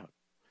is about.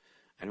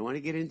 I don't want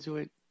to get into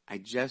it. I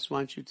just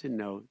want you to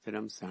know that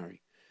I'm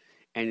sorry.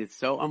 And it's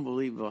so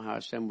unbelievable how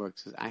Hashem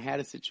works. I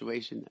had a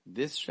situation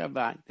this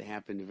Shabbat that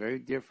happened to a very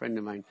dear friend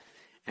of mine,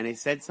 and I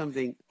said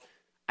something.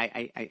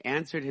 I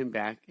answered him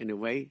back in a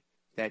way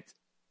that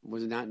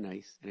was not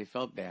nice, and I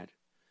felt bad.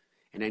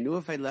 And I knew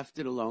if I left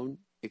it alone,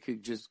 it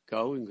could just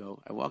go and go.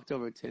 I walked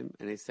over to him,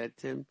 and I said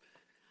to him,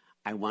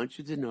 I want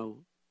you to know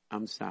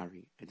I'm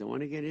sorry. I don't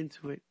want to get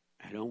into it.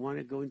 I don't want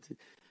to go into...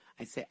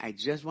 I say, I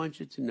just want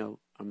you to know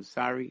I'm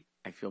sorry.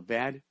 I feel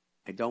bad.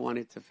 I don't want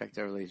it to affect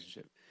our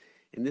relationship.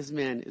 And this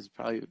man is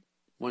probably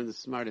one of the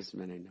smartest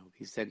men I know.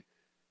 He said,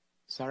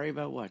 sorry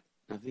about what?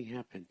 Nothing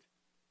happened.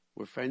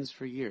 We're friends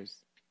for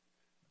years.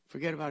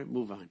 Forget about it.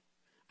 Move on.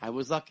 I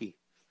was lucky.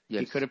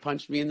 Yes. He could have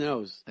punched me in the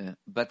nose.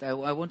 But I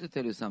want to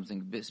tell you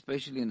something,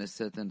 especially in a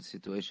certain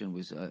situation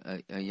with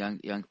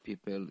young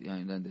people,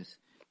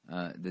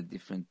 the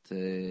different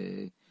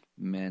men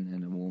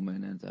and a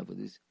woman and stuff like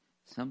this.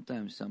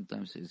 Sometimes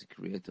it's a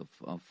creator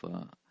of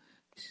a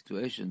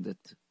situation that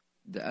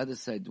the other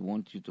side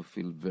wants you to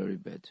feel very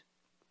bad.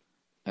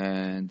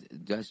 And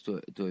just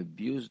to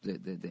abuse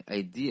the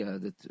idea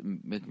that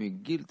make me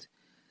guilt.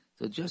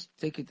 So just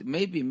take it,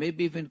 maybe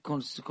even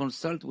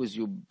consult with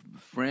your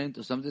friend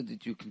or something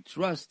that you can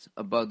trust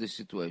about the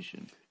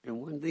situation. And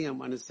one thing I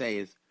want to say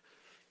is,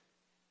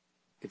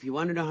 if you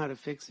want to know how to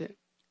fix it,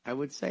 I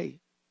would say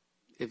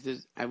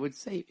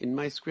in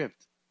my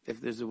script,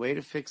 if there's a way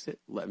to fix it,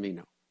 let me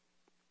know.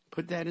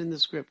 Put that in the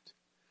script.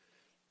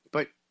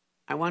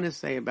 I want to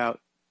say about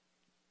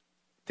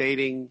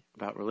dating,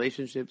 about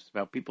relationships,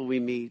 about people we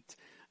meet,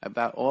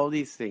 about all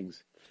these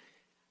things.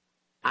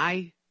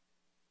 I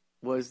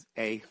was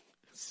a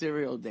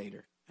serial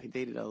dater. I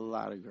dated a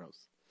lot of girls,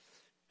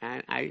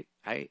 and I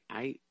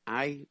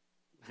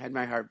had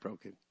my heart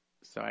broken.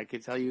 So I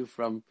could tell you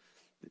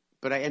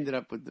but I ended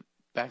up with the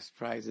best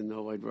prize in the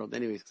whole wide world,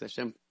 anyways, because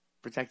Hashem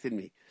protected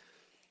me.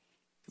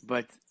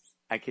 But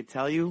I could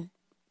tell you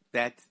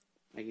that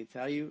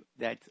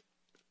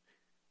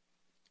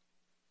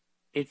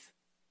it's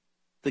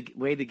the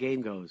way the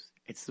game goes.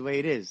 It's the way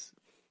it is.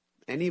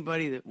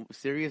 Anybody that's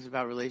serious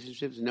about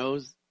relationships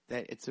knows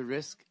that it's a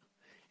risk,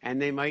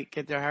 and they might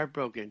get their heart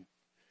broken,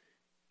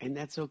 and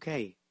that's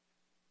okay.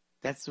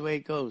 That's the way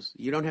it goes.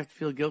 You don't have to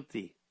feel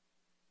guilty.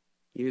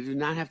 You do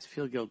not have to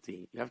feel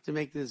guilty. You have to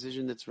make the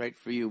decision that's right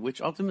for you, which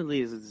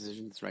ultimately is a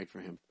decision that's right for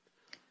him.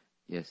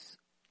 Yes.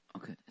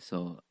 Okay.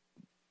 So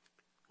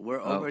we're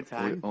over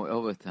time. We're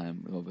over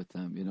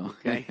time. You know.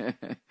 Okay.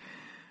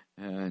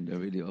 And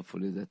really,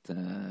 hopefully,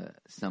 that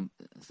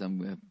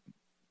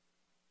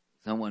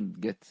someone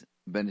gets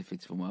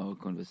benefits from our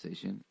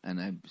conversation,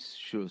 and I'm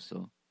sure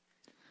so.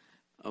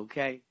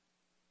 Okay.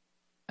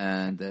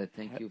 And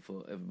thank you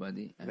for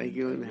everybody. Thank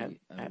you.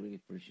 I really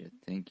appreciate it.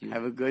 Thank you.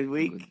 Have a good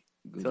week.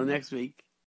 Till next week.